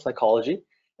clinical psychology,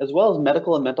 as well as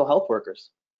medical and mental health workers.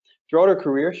 Throughout her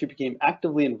career, she became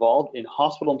actively involved in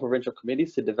hospital and provincial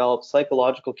committees to develop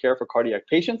psychological care for cardiac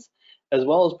patients, as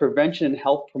well as prevention and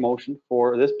health promotion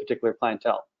for this particular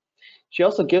clientele. She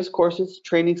also gives courses,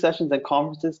 training sessions, and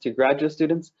conferences to graduate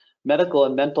students, medical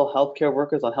and mental health care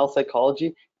workers on health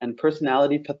psychology and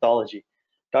personality pathology.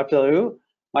 Dr. Lehoux,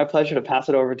 my pleasure to pass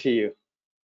it over to you.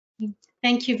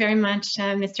 Thank you very much,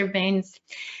 Mr. Bains.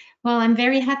 Well, I'm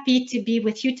very happy to be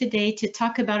with you today to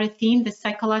talk about a theme, the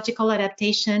psychological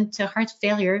adaptation to heart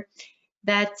failure,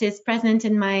 that is present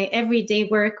in my everyday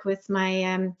work with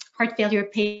my heart failure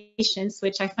patients,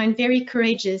 which I find very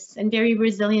courageous and very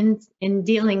resilient in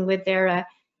dealing with their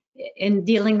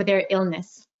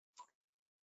illness.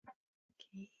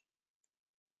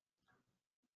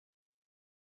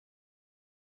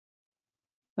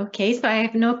 Okay, so I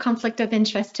have no conflict of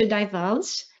interest to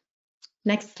divulge.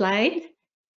 Next slide.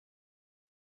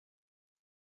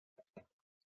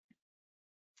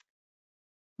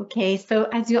 Okay, so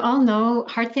as you all know,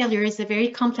 heart failure is a very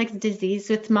complex disease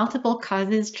with multiple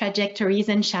causes, trajectories,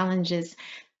 and challenges.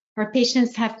 Our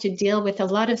patients have to deal with a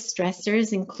lot of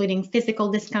stressors, including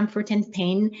physical discomfort and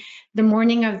pain, the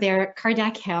mourning of their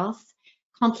cardiac health,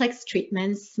 complex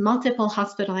treatments, multiple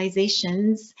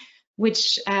hospitalizations,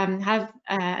 which have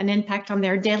an impact on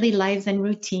their daily lives and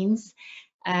routines,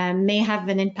 may have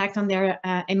an impact on their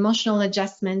emotional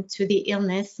adjustment to the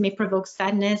illness, may provoke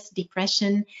sadness,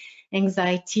 depression,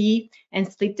 anxiety,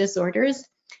 and sleep disorders.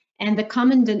 And the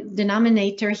common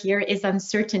denominator here is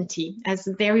uncertainty, as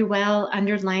very well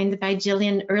underlined by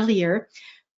Jillian earlier.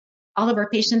 All of our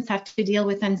patients have to deal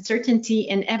with uncertainty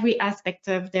in every aspect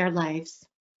of their lives.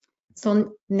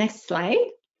 So next slide.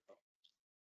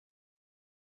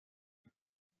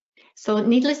 So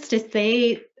needless to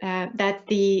say that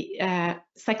the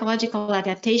psychological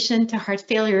adaptation to heart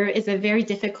failure is a very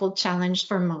difficult challenge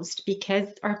for most, because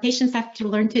our patients have to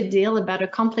learn to deal about a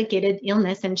complicated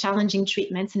illness and challenging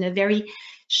treatments in a very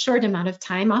short amount of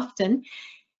time. Often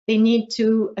they need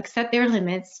to accept their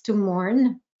limits, to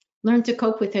mourn, learn to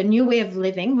cope with a new way of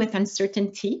living with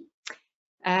uncertainty.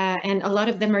 And a lot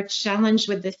of them are challenged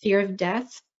with the fear of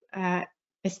death,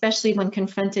 especially when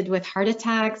confronted with heart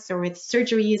attacks or with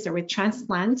surgeries or with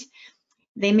transplant.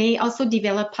 They may also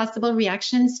develop possible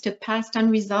reactions to past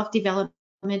unresolved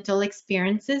developmental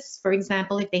experiences. For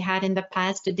example, if they had in the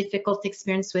past a difficult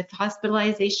experience with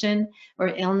hospitalization or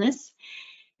illness.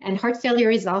 And heart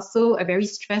failure is also a very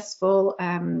stressful,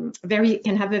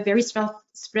 can have a very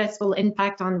stressful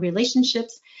impact on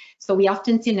relationships. So we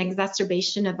often see an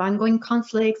exacerbation of ongoing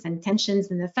conflicts and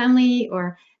tensions in the family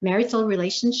or marital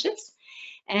relationships.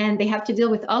 And they have to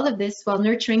deal with all of this while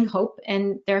nurturing hope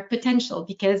and their potential,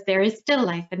 because there is still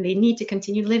life and they need to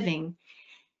continue living.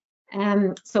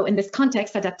 So in this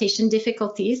context, adaptation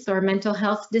difficulties or mental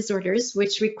health disorders,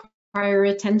 which require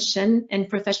attention and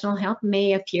professional help,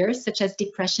 may appear, such as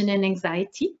depression and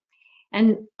anxiety.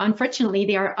 And unfortunately,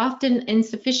 they are often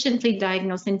insufficiently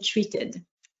diagnosed and treated.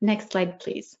 Next slide,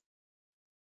 please.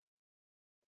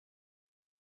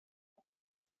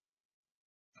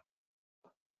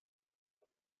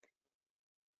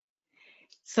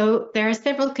 So there are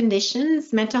several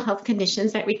conditions, mental health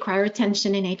conditions, that require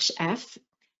attention in HF.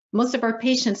 Most of our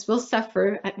patients will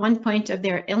suffer at one point of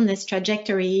their illness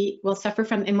trajectory, will suffer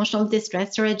from emotional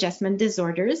distress or adjustment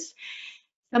disorders.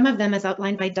 Some of them, as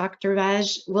outlined by Dr.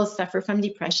 Raj, will suffer from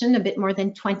depression, a bit more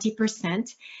than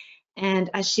 20%. And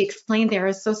as she explained, they are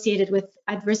associated with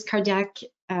adverse cardiac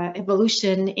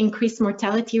evolution, increased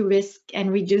mortality risk,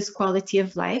 and reduced quality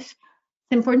of life.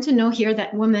 It's important to know here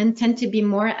that women tend to be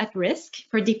more at risk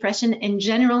for depression in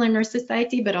general in our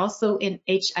society, but also in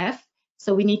HF.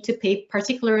 So we need to pay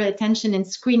particular attention in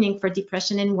screening for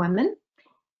depression in women.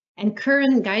 And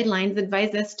current guidelines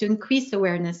advise us to increase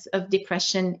awareness of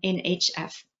depression in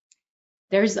HF.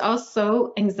 There's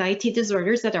also anxiety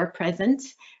disorders that are present.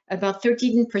 About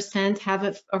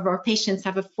 13% of our patients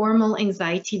have a formal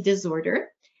anxiety disorder.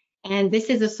 And this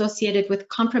is associated with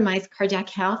compromised cardiac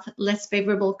health, less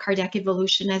favorable cardiac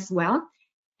evolution as well.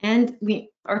 And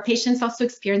our patients also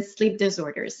experience sleep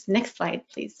disorders. Next slide,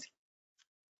 please.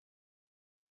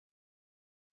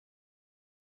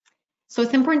 So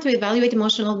it's important to evaluate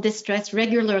emotional distress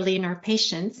regularly in our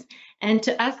patients, and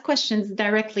to ask questions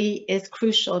directly is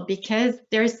crucial, because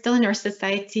there is still in our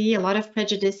society a lot of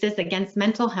prejudices against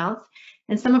mental health,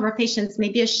 and some of our patients may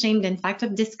be ashamed, in fact,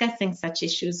 of discussing such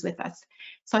issues with us.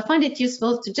 So I find it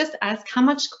useful to just ask, how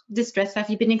much distress have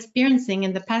you been experiencing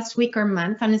in the past week or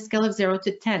month on a scale of 0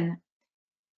 to 10?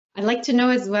 I'd like to know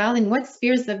as well in what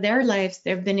spheres of their lives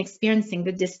they've been experiencing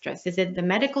the distress. Is it the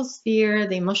medical sphere,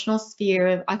 the emotional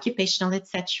sphere, occupational,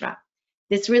 etc.?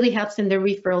 This really helps in the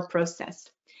referral process.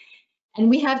 And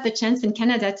we have the chance in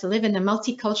Canada to live in a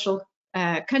multicultural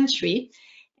country,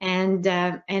 and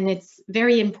it's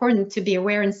very important to be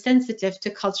aware and sensitive to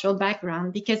cultural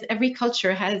background, because every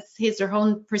culture has his or her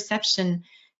own perception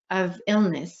of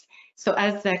illness. So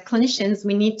as clinicians,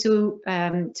 we need to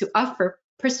offer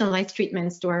personalized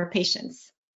treatments to our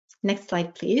patients. Next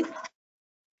slide, please.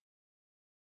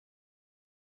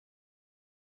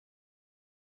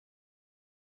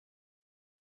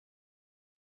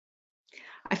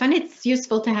 I find it's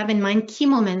useful to have in mind key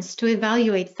moments to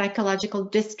evaluate psychological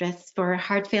distress for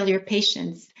heart failure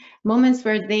patients, moments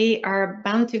where they are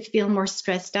bound to feel more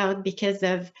stressed out because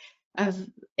of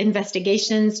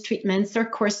investigations, treatments, or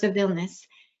course of illness.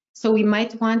 So we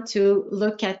might want to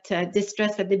look at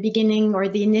distress at the beginning or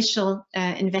the initial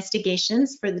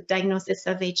investigations for the diagnosis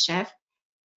of HF.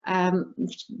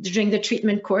 During the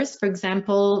treatment course, for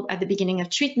example, at the beginning of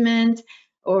treatment,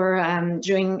 or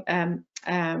during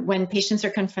when patients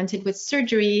are confronted with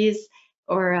surgeries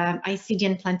or ICD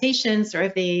implantations, or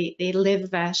if they live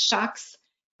shocks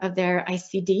of their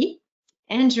ICD,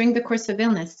 and during the course of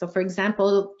illness. So for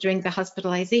example, during the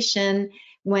hospitalization,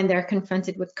 when they're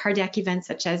confronted with cardiac events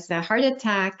such as a heart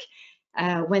attack,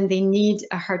 when they need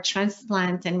a heart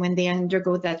transplant and when they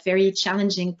undergo that very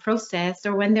challenging process,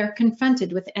 or when they're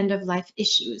confronted with end-of-life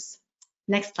issues.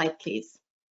 Next slide, please.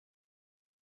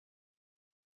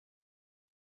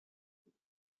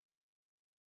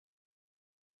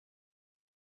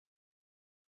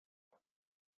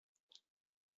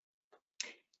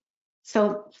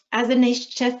 So as an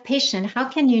HF patient, how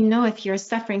can you know if you're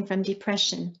suffering from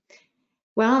depression?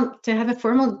 Well, to have a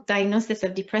formal diagnosis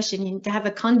of depression, you need to have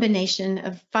a combination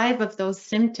of 5 of those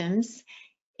symptoms,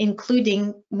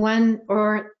 including one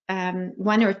or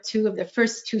 2 of the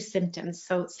first 2 symptoms.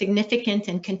 So significant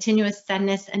and continuous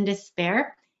sadness and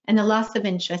despair, and a loss of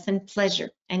interest and pleasure.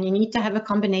 And you need to have a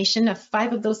combination of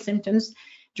 5 of those symptoms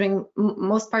during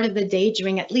most part of the day,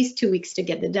 during at least 2 weeks to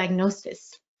get the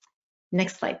diagnosis.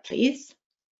 Next slide, please.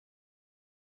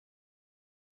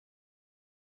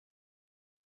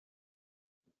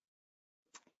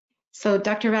 So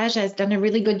Dr. Raj has done a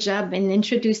really good job in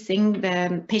introducing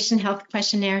the patient health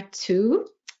questionnaire 2.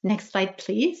 Next slide,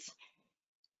 please.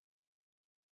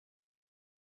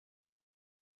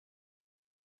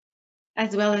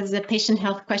 As well as the patient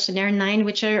health questionnaire 9,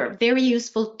 which are very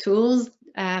useful tools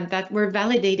that were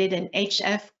validated in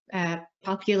HF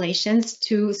populations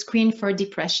to screen for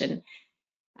depression.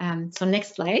 So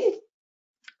next slide.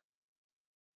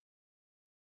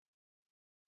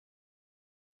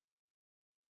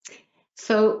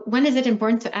 So when is it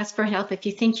important to ask for help if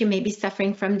you think you may be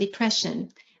suffering from depression?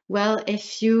 Well,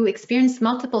 if you experience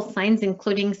multiple signs,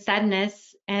 including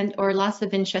sadness and or loss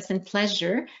of interest and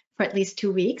pleasure for at least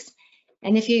 2 weeks,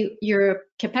 and if your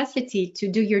capacity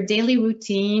to do your daily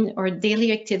routine or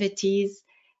daily activities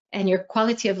and your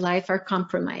quality of life are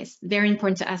compromised, very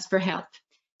important to ask for help.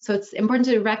 So it's important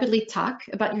to rapidly talk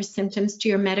about your symptoms to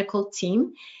your medical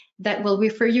team that will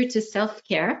refer you to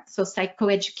self-care, so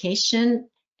psychoeducation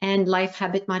and life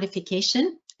habit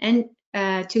modification, and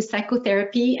to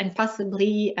psychotherapy, and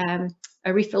possibly a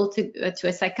referral to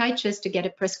a psychiatrist to get a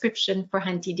prescription for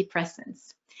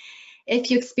antidepressants.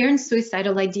 If you experience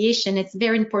suicidal ideation, it's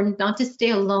very important not to stay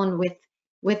alone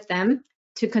with them,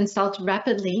 to consult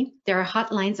rapidly. There are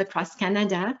hotlines across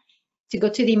Canada. To go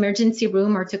to the emergency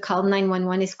room or to call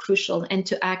 911 is crucial, and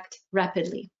to act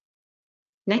rapidly.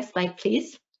 Next slide,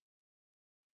 please.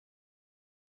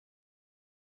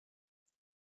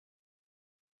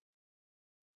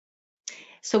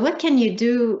 So what can you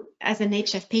do as an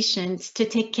HF patient to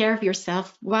take care of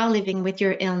yourself while living with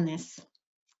your illness?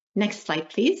 Next slide,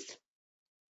 please.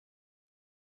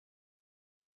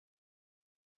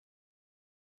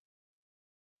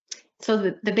 So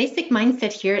the basic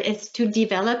mindset here is to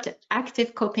develop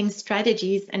active coping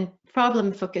strategies and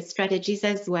problem-focused strategies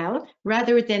as well,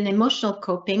 rather than emotional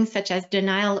coping such as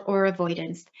denial or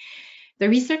avoidance. The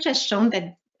research has shown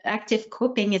that active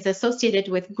coping is associated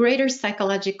with greater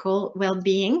psychological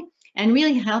well-being and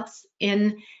really helps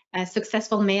in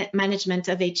successful management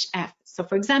of HF. So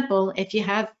for example, if you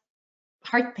have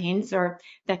heart pains, or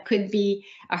that could be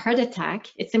a heart attack,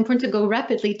 it's important to go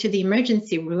rapidly to the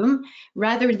emergency room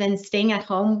rather than staying at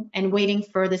home and waiting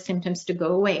for the symptoms to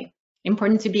go away.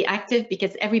 Important to be active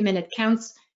because every minute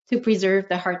counts to preserve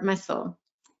the heart muscle.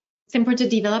 It's important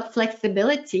to develop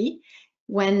flexibility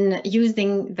when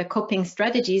using the coping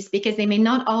strategies because they may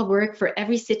not all work for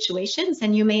every situation,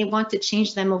 and you may want to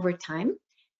change them over time.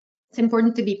 It's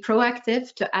important to be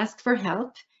proactive, to ask for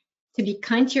help, to be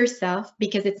kind to yourself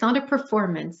because it's not a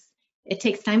performance. It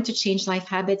takes time to change life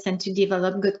habits and to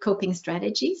develop good coping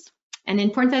strategies. And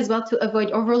important as well to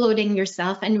avoid overloading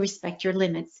yourself and respect your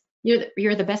limits.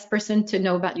 You're the best person to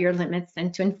know about your limits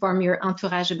and to inform your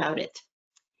entourage about it.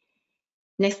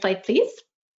 Next slide, please.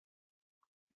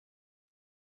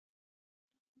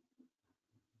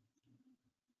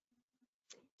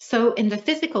 So in the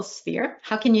physical sphere,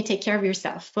 how can you take care of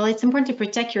yourself? Well, it's important to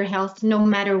protect your health no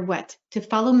matter what, to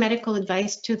follow medical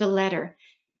advice to the letter.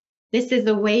 This is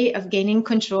a way of gaining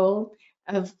control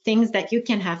of things that you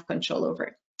can have control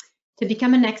over. To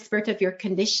become an expert of your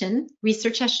condition,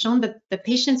 research has shown that the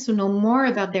patients who know more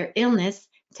about their illness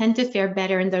tend to fare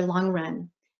better in the long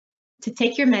run. To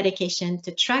take your medication,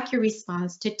 to track your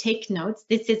response, to take notes,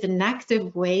 this is an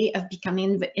active way of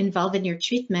becoming involved in your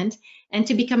treatment and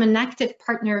to become an active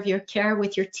partner of your care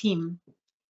with your team.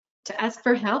 To ask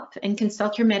for help and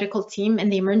consult your medical team in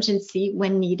the emergency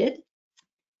when needed.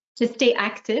 To stay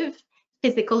active,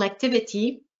 physical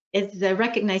activity is the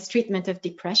recognized treatment of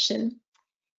depression.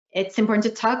 It's important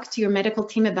to talk to your medical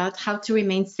team about how to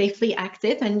remain safely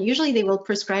active, and usually they will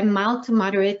prescribe mild to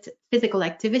moderate physical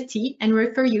activity and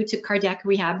refer you to cardiac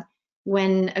rehab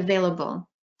when available.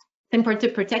 It's important to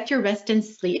protect your rest and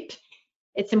sleep.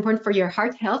 It's important for your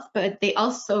heart health, but they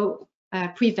also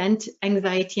prevent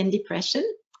anxiety and depression,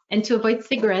 and to avoid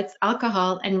cigarettes,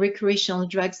 alcohol, and recreational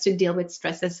drugs to deal with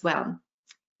stress as well.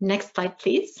 Next slide,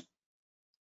 please.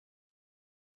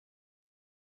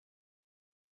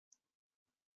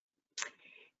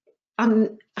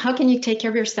 How can you take care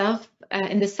of yourself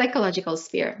in the psychological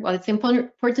sphere? Well, it's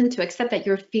important to accept that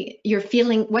you're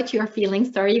feeling what you're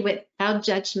feeling, without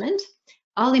judgment.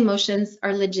 All emotions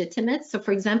are legitimate. So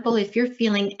for example, if you're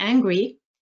feeling angry,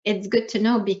 it's good to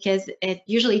know because it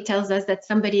usually tells us that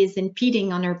somebody is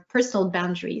impeding on our personal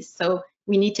boundaries. So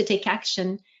we need to take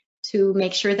action to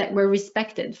make sure that we're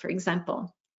respected, for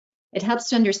example. It helps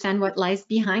to understand what lies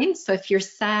behind. So if you're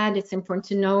sad, it's important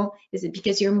to know, is it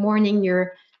because you're mourning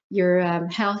your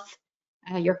health,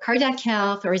 your cardiac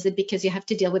health, or is it because you have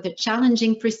to deal with a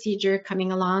challenging procedure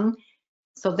coming along?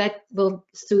 So that will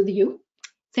soothe you.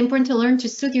 It's important to learn to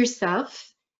soothe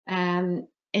yourself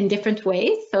in different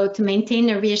ways. So to maintain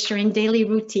a reassuring daily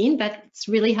routine, that's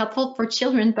really helpful for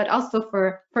children, but also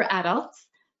for adults.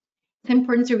 It's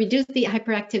important to reduce the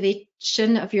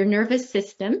hyperactivation of your nervous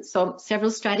system. So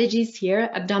several strategies here.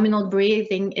 Abdominal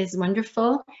breathing is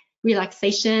wonderful.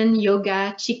 Relaxation,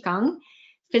 yoga, qigong,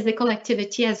 physical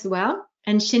activity as well,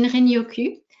 and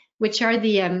Shinrin-yoku, which are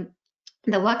the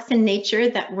walks in nature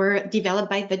that were developed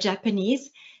by the Japanese,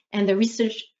 and the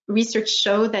research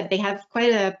show that they have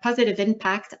quite a positive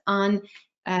impact on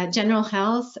general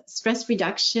health, stress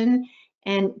reduction,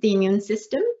 and the immune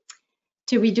system.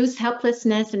 To reduce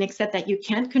helplessness and accept that you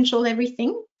can't control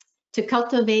everything, to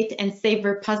cultivate and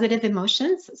savor positive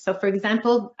emotions. So for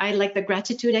example, I like the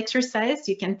gratitude exercise.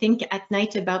 You can think at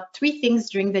night about 3 things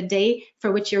during the day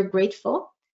for which you're grateful,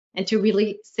 and to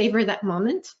really savor that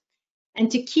moment.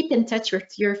 And to keep in touch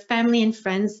with your family and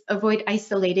friends, avoid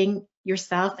isolating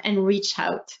yourself and reach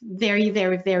out. Very,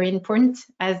 very, very important,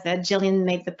 as Jillian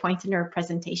made the point in her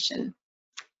presentation.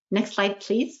 Next slide,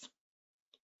 please.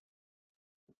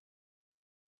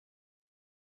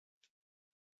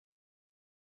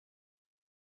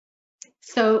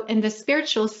 So in the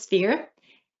spiritual sphere,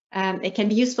 it can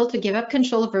be useful to give up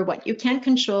control over what you can't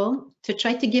control, to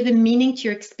try to give a meaning to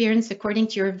your experience according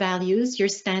to your values, your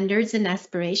standards, and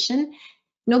aspiration.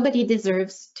 Nobody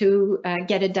deserves to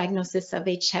get a diagnosis of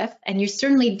HF, and you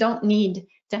certainly don't need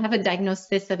to have a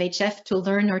diagnosis of HF to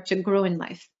learn or to grow in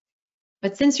life.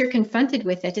 But since you're confronted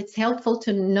with it, it's helpful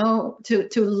to know,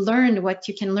 to learn what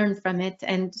you can learn from it,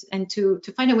 and to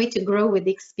find a way to grow with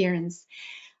the experience.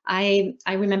 I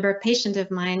remember a patient of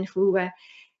mine who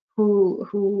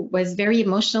was very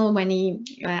emotional when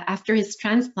he, after his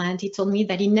transplant, he told me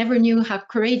that he never knew how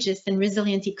courageous and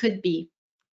resilient he could be.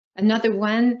 Another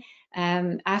one,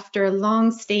 after a long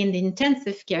stay in the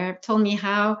intensive care, told me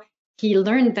how he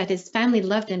learned that his family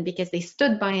loved him because they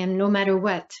stood by him no matter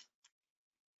what.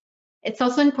 It's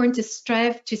also important to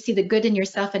strive to see the good in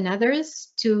yourself and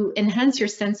others, to enhance your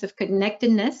sense of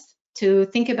connectedness, to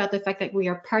think about the fact that we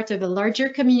are part of a larger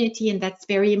community, and that's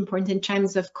very important in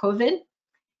times of COVID,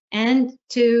 and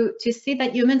to see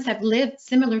that humans have lived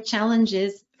similar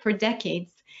challenges for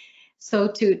decades. So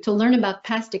to learn about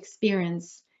past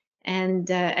experience and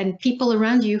people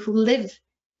around you who live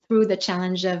through the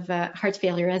challenge of heart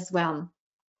failure as well.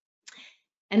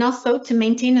 And also to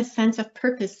maintain a sense of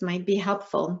purpose might be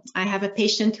helpful. I have a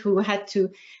patient who had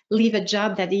to leave a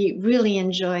job that he really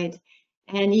enjoyed,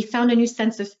 and he found a new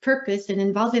sense of purpose and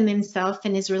involving himself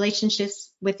in his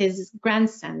relationships with his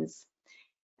grandsons.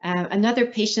 Another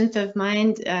patient of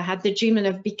mine had the dream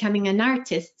of becoming an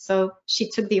artist, so she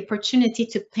took the opportunity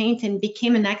to paint and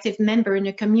became an active member in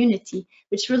a community,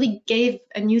 which really gave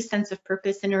a new sense of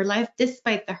purpose in her life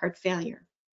despite the heart failure.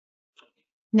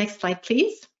 Next slide,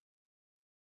 please.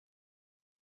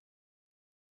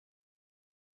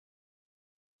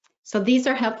 So these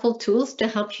are helpful tools to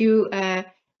help you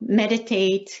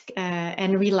meditate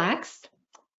and relax.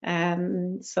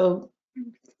 So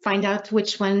find out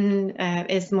which one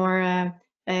is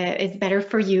better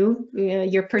for you.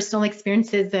 Your personal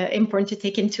experience is important to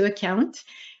take into account.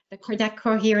 The cardiac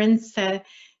coherence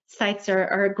sites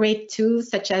are great too,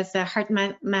 such as the Heart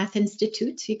Math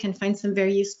Institute. You can find some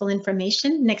very useful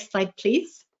information. Next slide,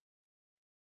 please.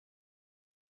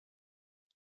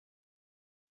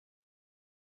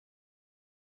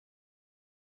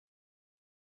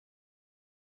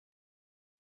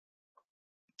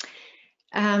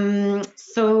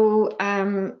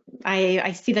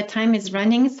 I see the time is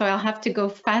running, so I'll have to go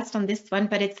fast on this one,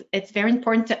 but it's very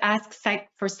important to ask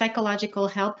for psychological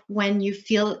help when you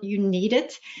feel you need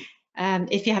it.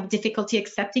 If you have difficulty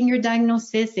accepting your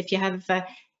diagnosis, if you have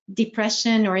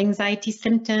depression or anxiety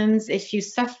symptoms, if you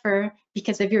suffer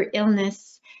because of your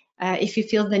illness, if you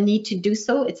feel the need to do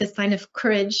so, it's a sign of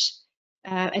courage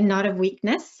and not of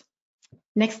weakness.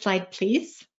 Next slide,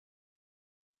 please.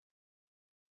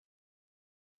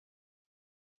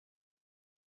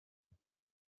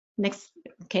 Next,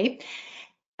 okay.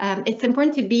 It's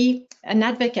important to be an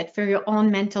advocate for your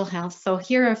own mental health. So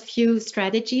here are a few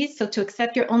strategies. So to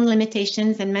accept your own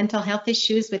limitations and mental health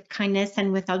issues with kindness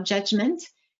and without judgment,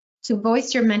 to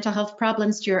voice your mental health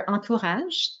problems to your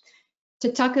entourage,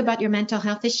 to talk about your mental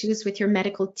health issues with your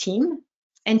medical team,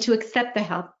 and to accept the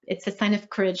help. It's a sign of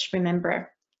courage,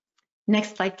 remember.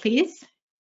 Next slide, please.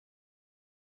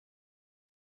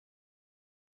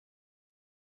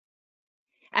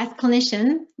 As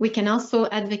clinicians, we can also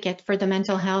advocate for the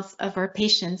mental health of our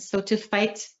patients. So to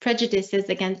fight prejudices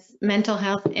against mental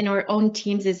health in our own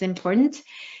teams is important.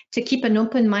 To keep an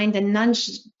open mind and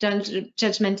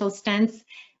non-judgmental stance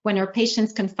when our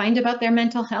patients confide about their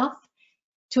mental health.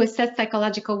 To assess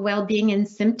psychological well-being and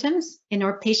symptoms in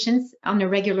our patients on a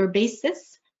regular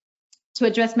basis. To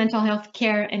address mental health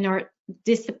care in our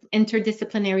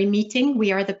interdisciplinary meeting,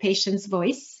 we are the patient's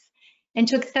voice. And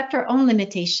to accept our own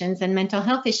limitations and mental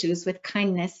health issues with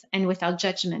kindness and without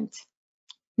judgment.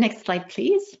 Next slide,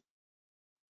 please.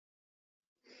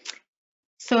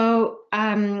 So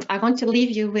I want to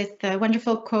leave you with a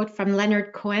wonderful quote from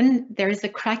Leonard Cohen. There is a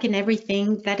crack in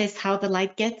everything. That is how the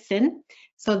light gets in.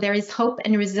 So there is hope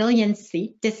and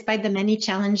resiliency despite the many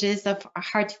challenges of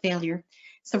heart failure.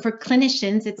 So for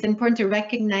clinicians, it's important to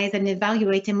recognize and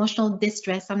evaluate emotional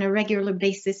distress on a regular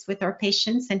basis with our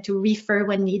patients and to refer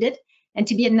when needed, and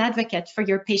to be an advocate for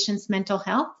your patient's mental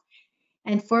health.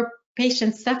 And for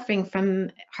patients suffering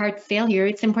from heart failure,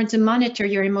 it's important to monitor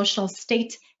your emotional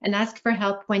state and ask for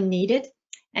help when needed,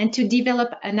 and to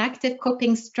develop an active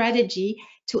coping strategy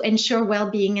to ensure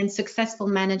well-being and successful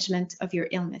management of your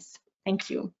illness. Thank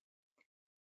you.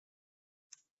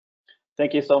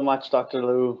 Thank you so much, Dr.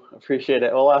 Lehoux. Appreciate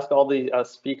it. We'll ask all the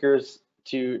speakers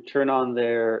to turn on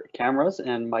their cameras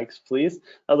and mics, please.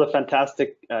 That was a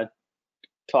fantastic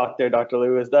talk there, Dr.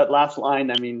 Lehoux. Is that last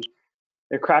line, I mean,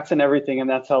 it cracks in everything, and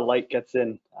that's how light gets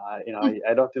in. You know,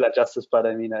 I don't do that justice, but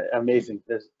I mean, amazing.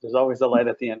 There's always a light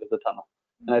at the end of the tunnel.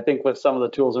 And I think with some of the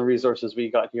tools and resources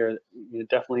we got here, you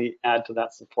definitely add to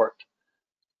that support.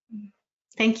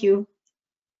 Thank you.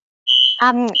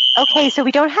 Okay, so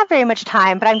we don't have very much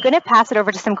time, but I'm going to pass it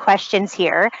over to some questions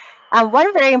here.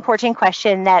 One very important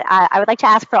question that I would like to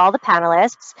ask for all the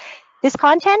panelists. This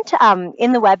content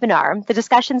in the webinar, the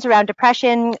discussions around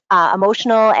depression,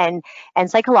 emotional and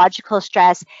psychological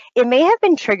stress, it may have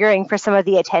been triggering for some of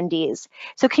the attendees.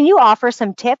 So can you offer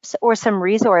some tips or some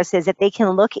resources that they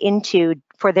can look into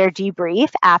for their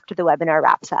debrief after the webinar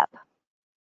wraps up?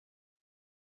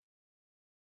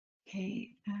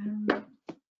 Okay.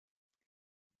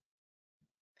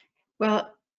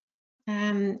 Well,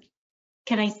 can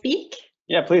I speak?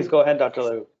 Yeah, please go ahead, Dr.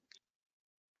 Lehoux.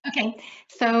 Okay,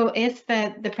 so if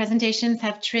the presentations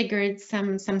have triggered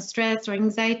some stress or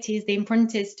anxieties, the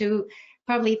important is to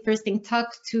probably first thing talk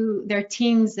to their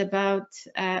teams about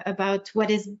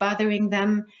what is bothering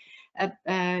them.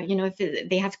 You know, if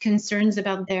they have concerns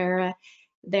about their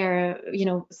you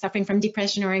know, suffering from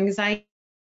depression or anxiety,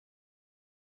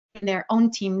 their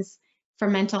own teams for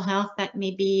mental health, that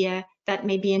may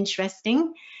be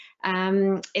interesting.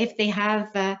 If they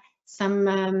have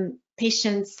some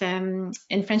patients,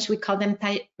 in French we call them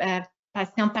patients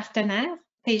partenaires,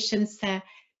 patients,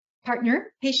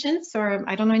 partner patients, or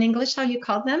I don't know in English how you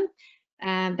call them,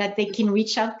 that they can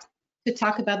reach out to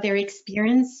talk about their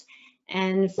experience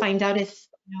and find out if,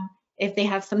 you know, if they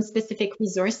have some specific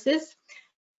resources.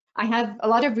 I have a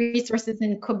lot of resources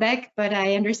in Quebec, but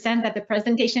I understand that the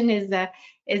presentation is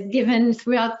given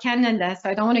throughout Canada, so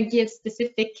I don't want to give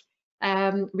specific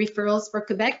referrals for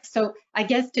Quebec. So I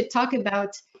guess to talk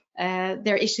about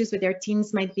their issues with their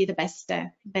teams might be the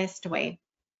best way.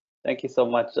 Thank you so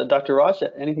much. Dr. Raj,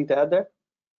 anything to add there?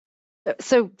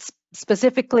 So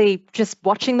specifically just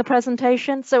watching the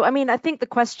presentation. So, I mean, I think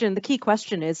the key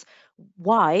question is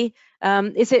why?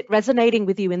 Is it resonating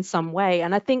with you in some way?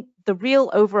 And I think the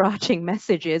real overarching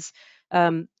message is,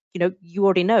 you know, you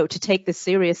already know to take this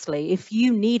seriously. If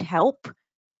you need help,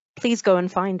 please go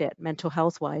and find it mental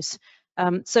health wise.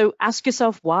 So ask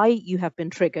yourself why you have been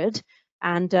triggered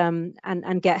and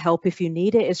get help if you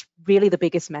need it is really the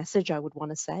biggest message I would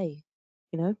want to say.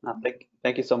 You know?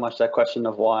 Thank you so much. That question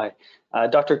of why.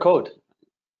 Dr. Code.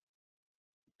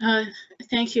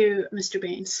 Thank you, Mr.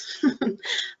 Bains.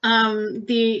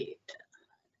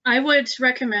 I would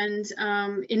recommend,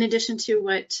 in addition to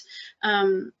what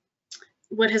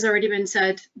has already been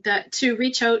said, that to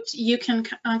reach out, you can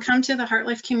come to the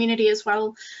HeartLife community as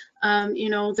well. You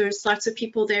know, there's lots of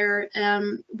people there.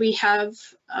 We have,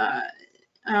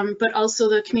 but also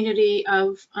the community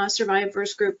of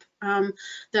survivors group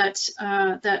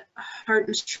that Heart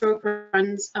and Stroke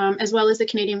runs, as well as the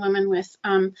Canadian Women with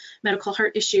Medical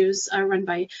Heart Issues, run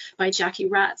by Jackie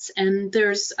Ratz. And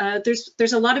there's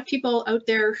a lot of people out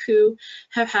there who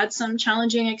have had some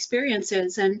challenging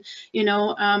experiences, and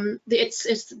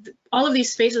it's all of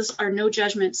these spaces are no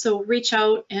judgment. So reach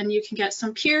out and you can get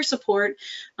some peer support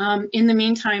in the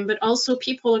meantime, but also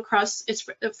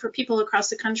it's for people across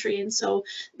the country, and so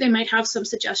they might have some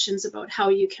suggestions about how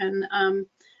you can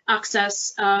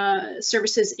access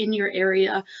services in your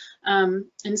area.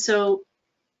 And so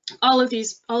all of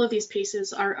these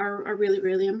pieces are really,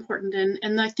 really important.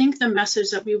 And I think the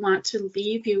message that we want to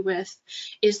leave you with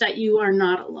is that you are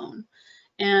not alone.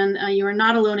 And you are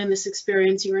not alone in this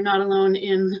experience. You are not alone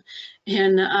in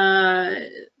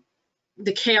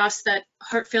the chaos that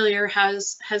heart failure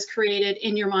has created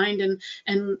in your mind and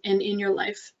in your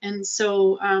life. And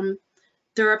so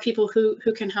there are people who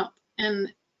can help,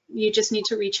 and you just need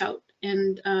to reach out.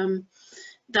 And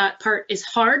that part is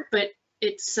hard, but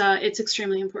it's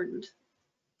extremely important.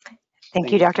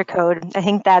 Thank you, Dr. Code. I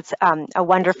think that's a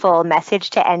wonderful message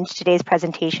to end today's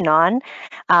presentation on.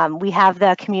 We have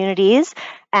the communities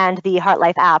and the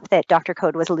HeartLife app that Dr.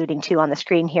 Code was alluding to on the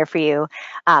screen here for you.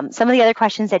 Some of the other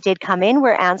questions that did come in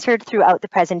were answered throughout the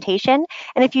presentation.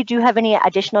 And if you do have any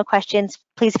additional questions,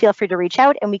 please feel free to reach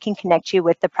out and we can connect you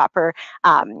with the proper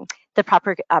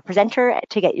presenter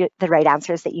to get you the right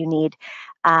answers that you need.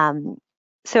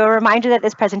 So a reminder that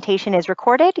this presentation is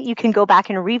recorded. You can go back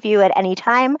and review at any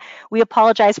time. We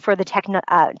apologize for the tech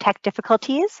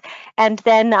difficulties. And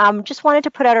then just wanted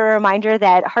to put out a reminder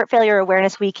that Heart Failure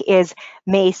Awareness Week is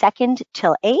May 2nd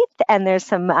till 8th, and there's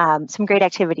some great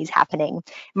activities happening.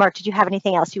 Mark, did you have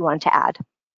anything else you wanted to add?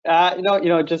 Again,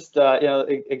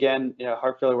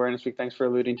 Heart Failure Awareness Week, thanks for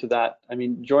alluding to that. I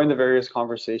mean, join the various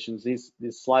conversations. These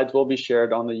slides will be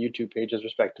shared on the YouTube pages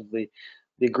respectively.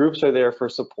 The groups are there for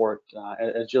support.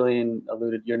 As Jillian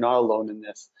alluded, you're not alone in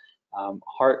this.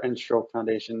 Heart and Stroke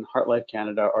Foundation, HeartLife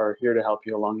Canada are here to help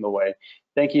you along the way.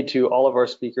 Thank you to all of our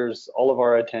speakers, all of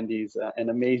our attendees, an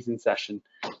amazing session,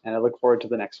 and I look forward to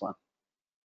the next one.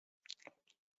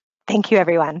 Thank you,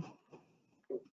 everyone.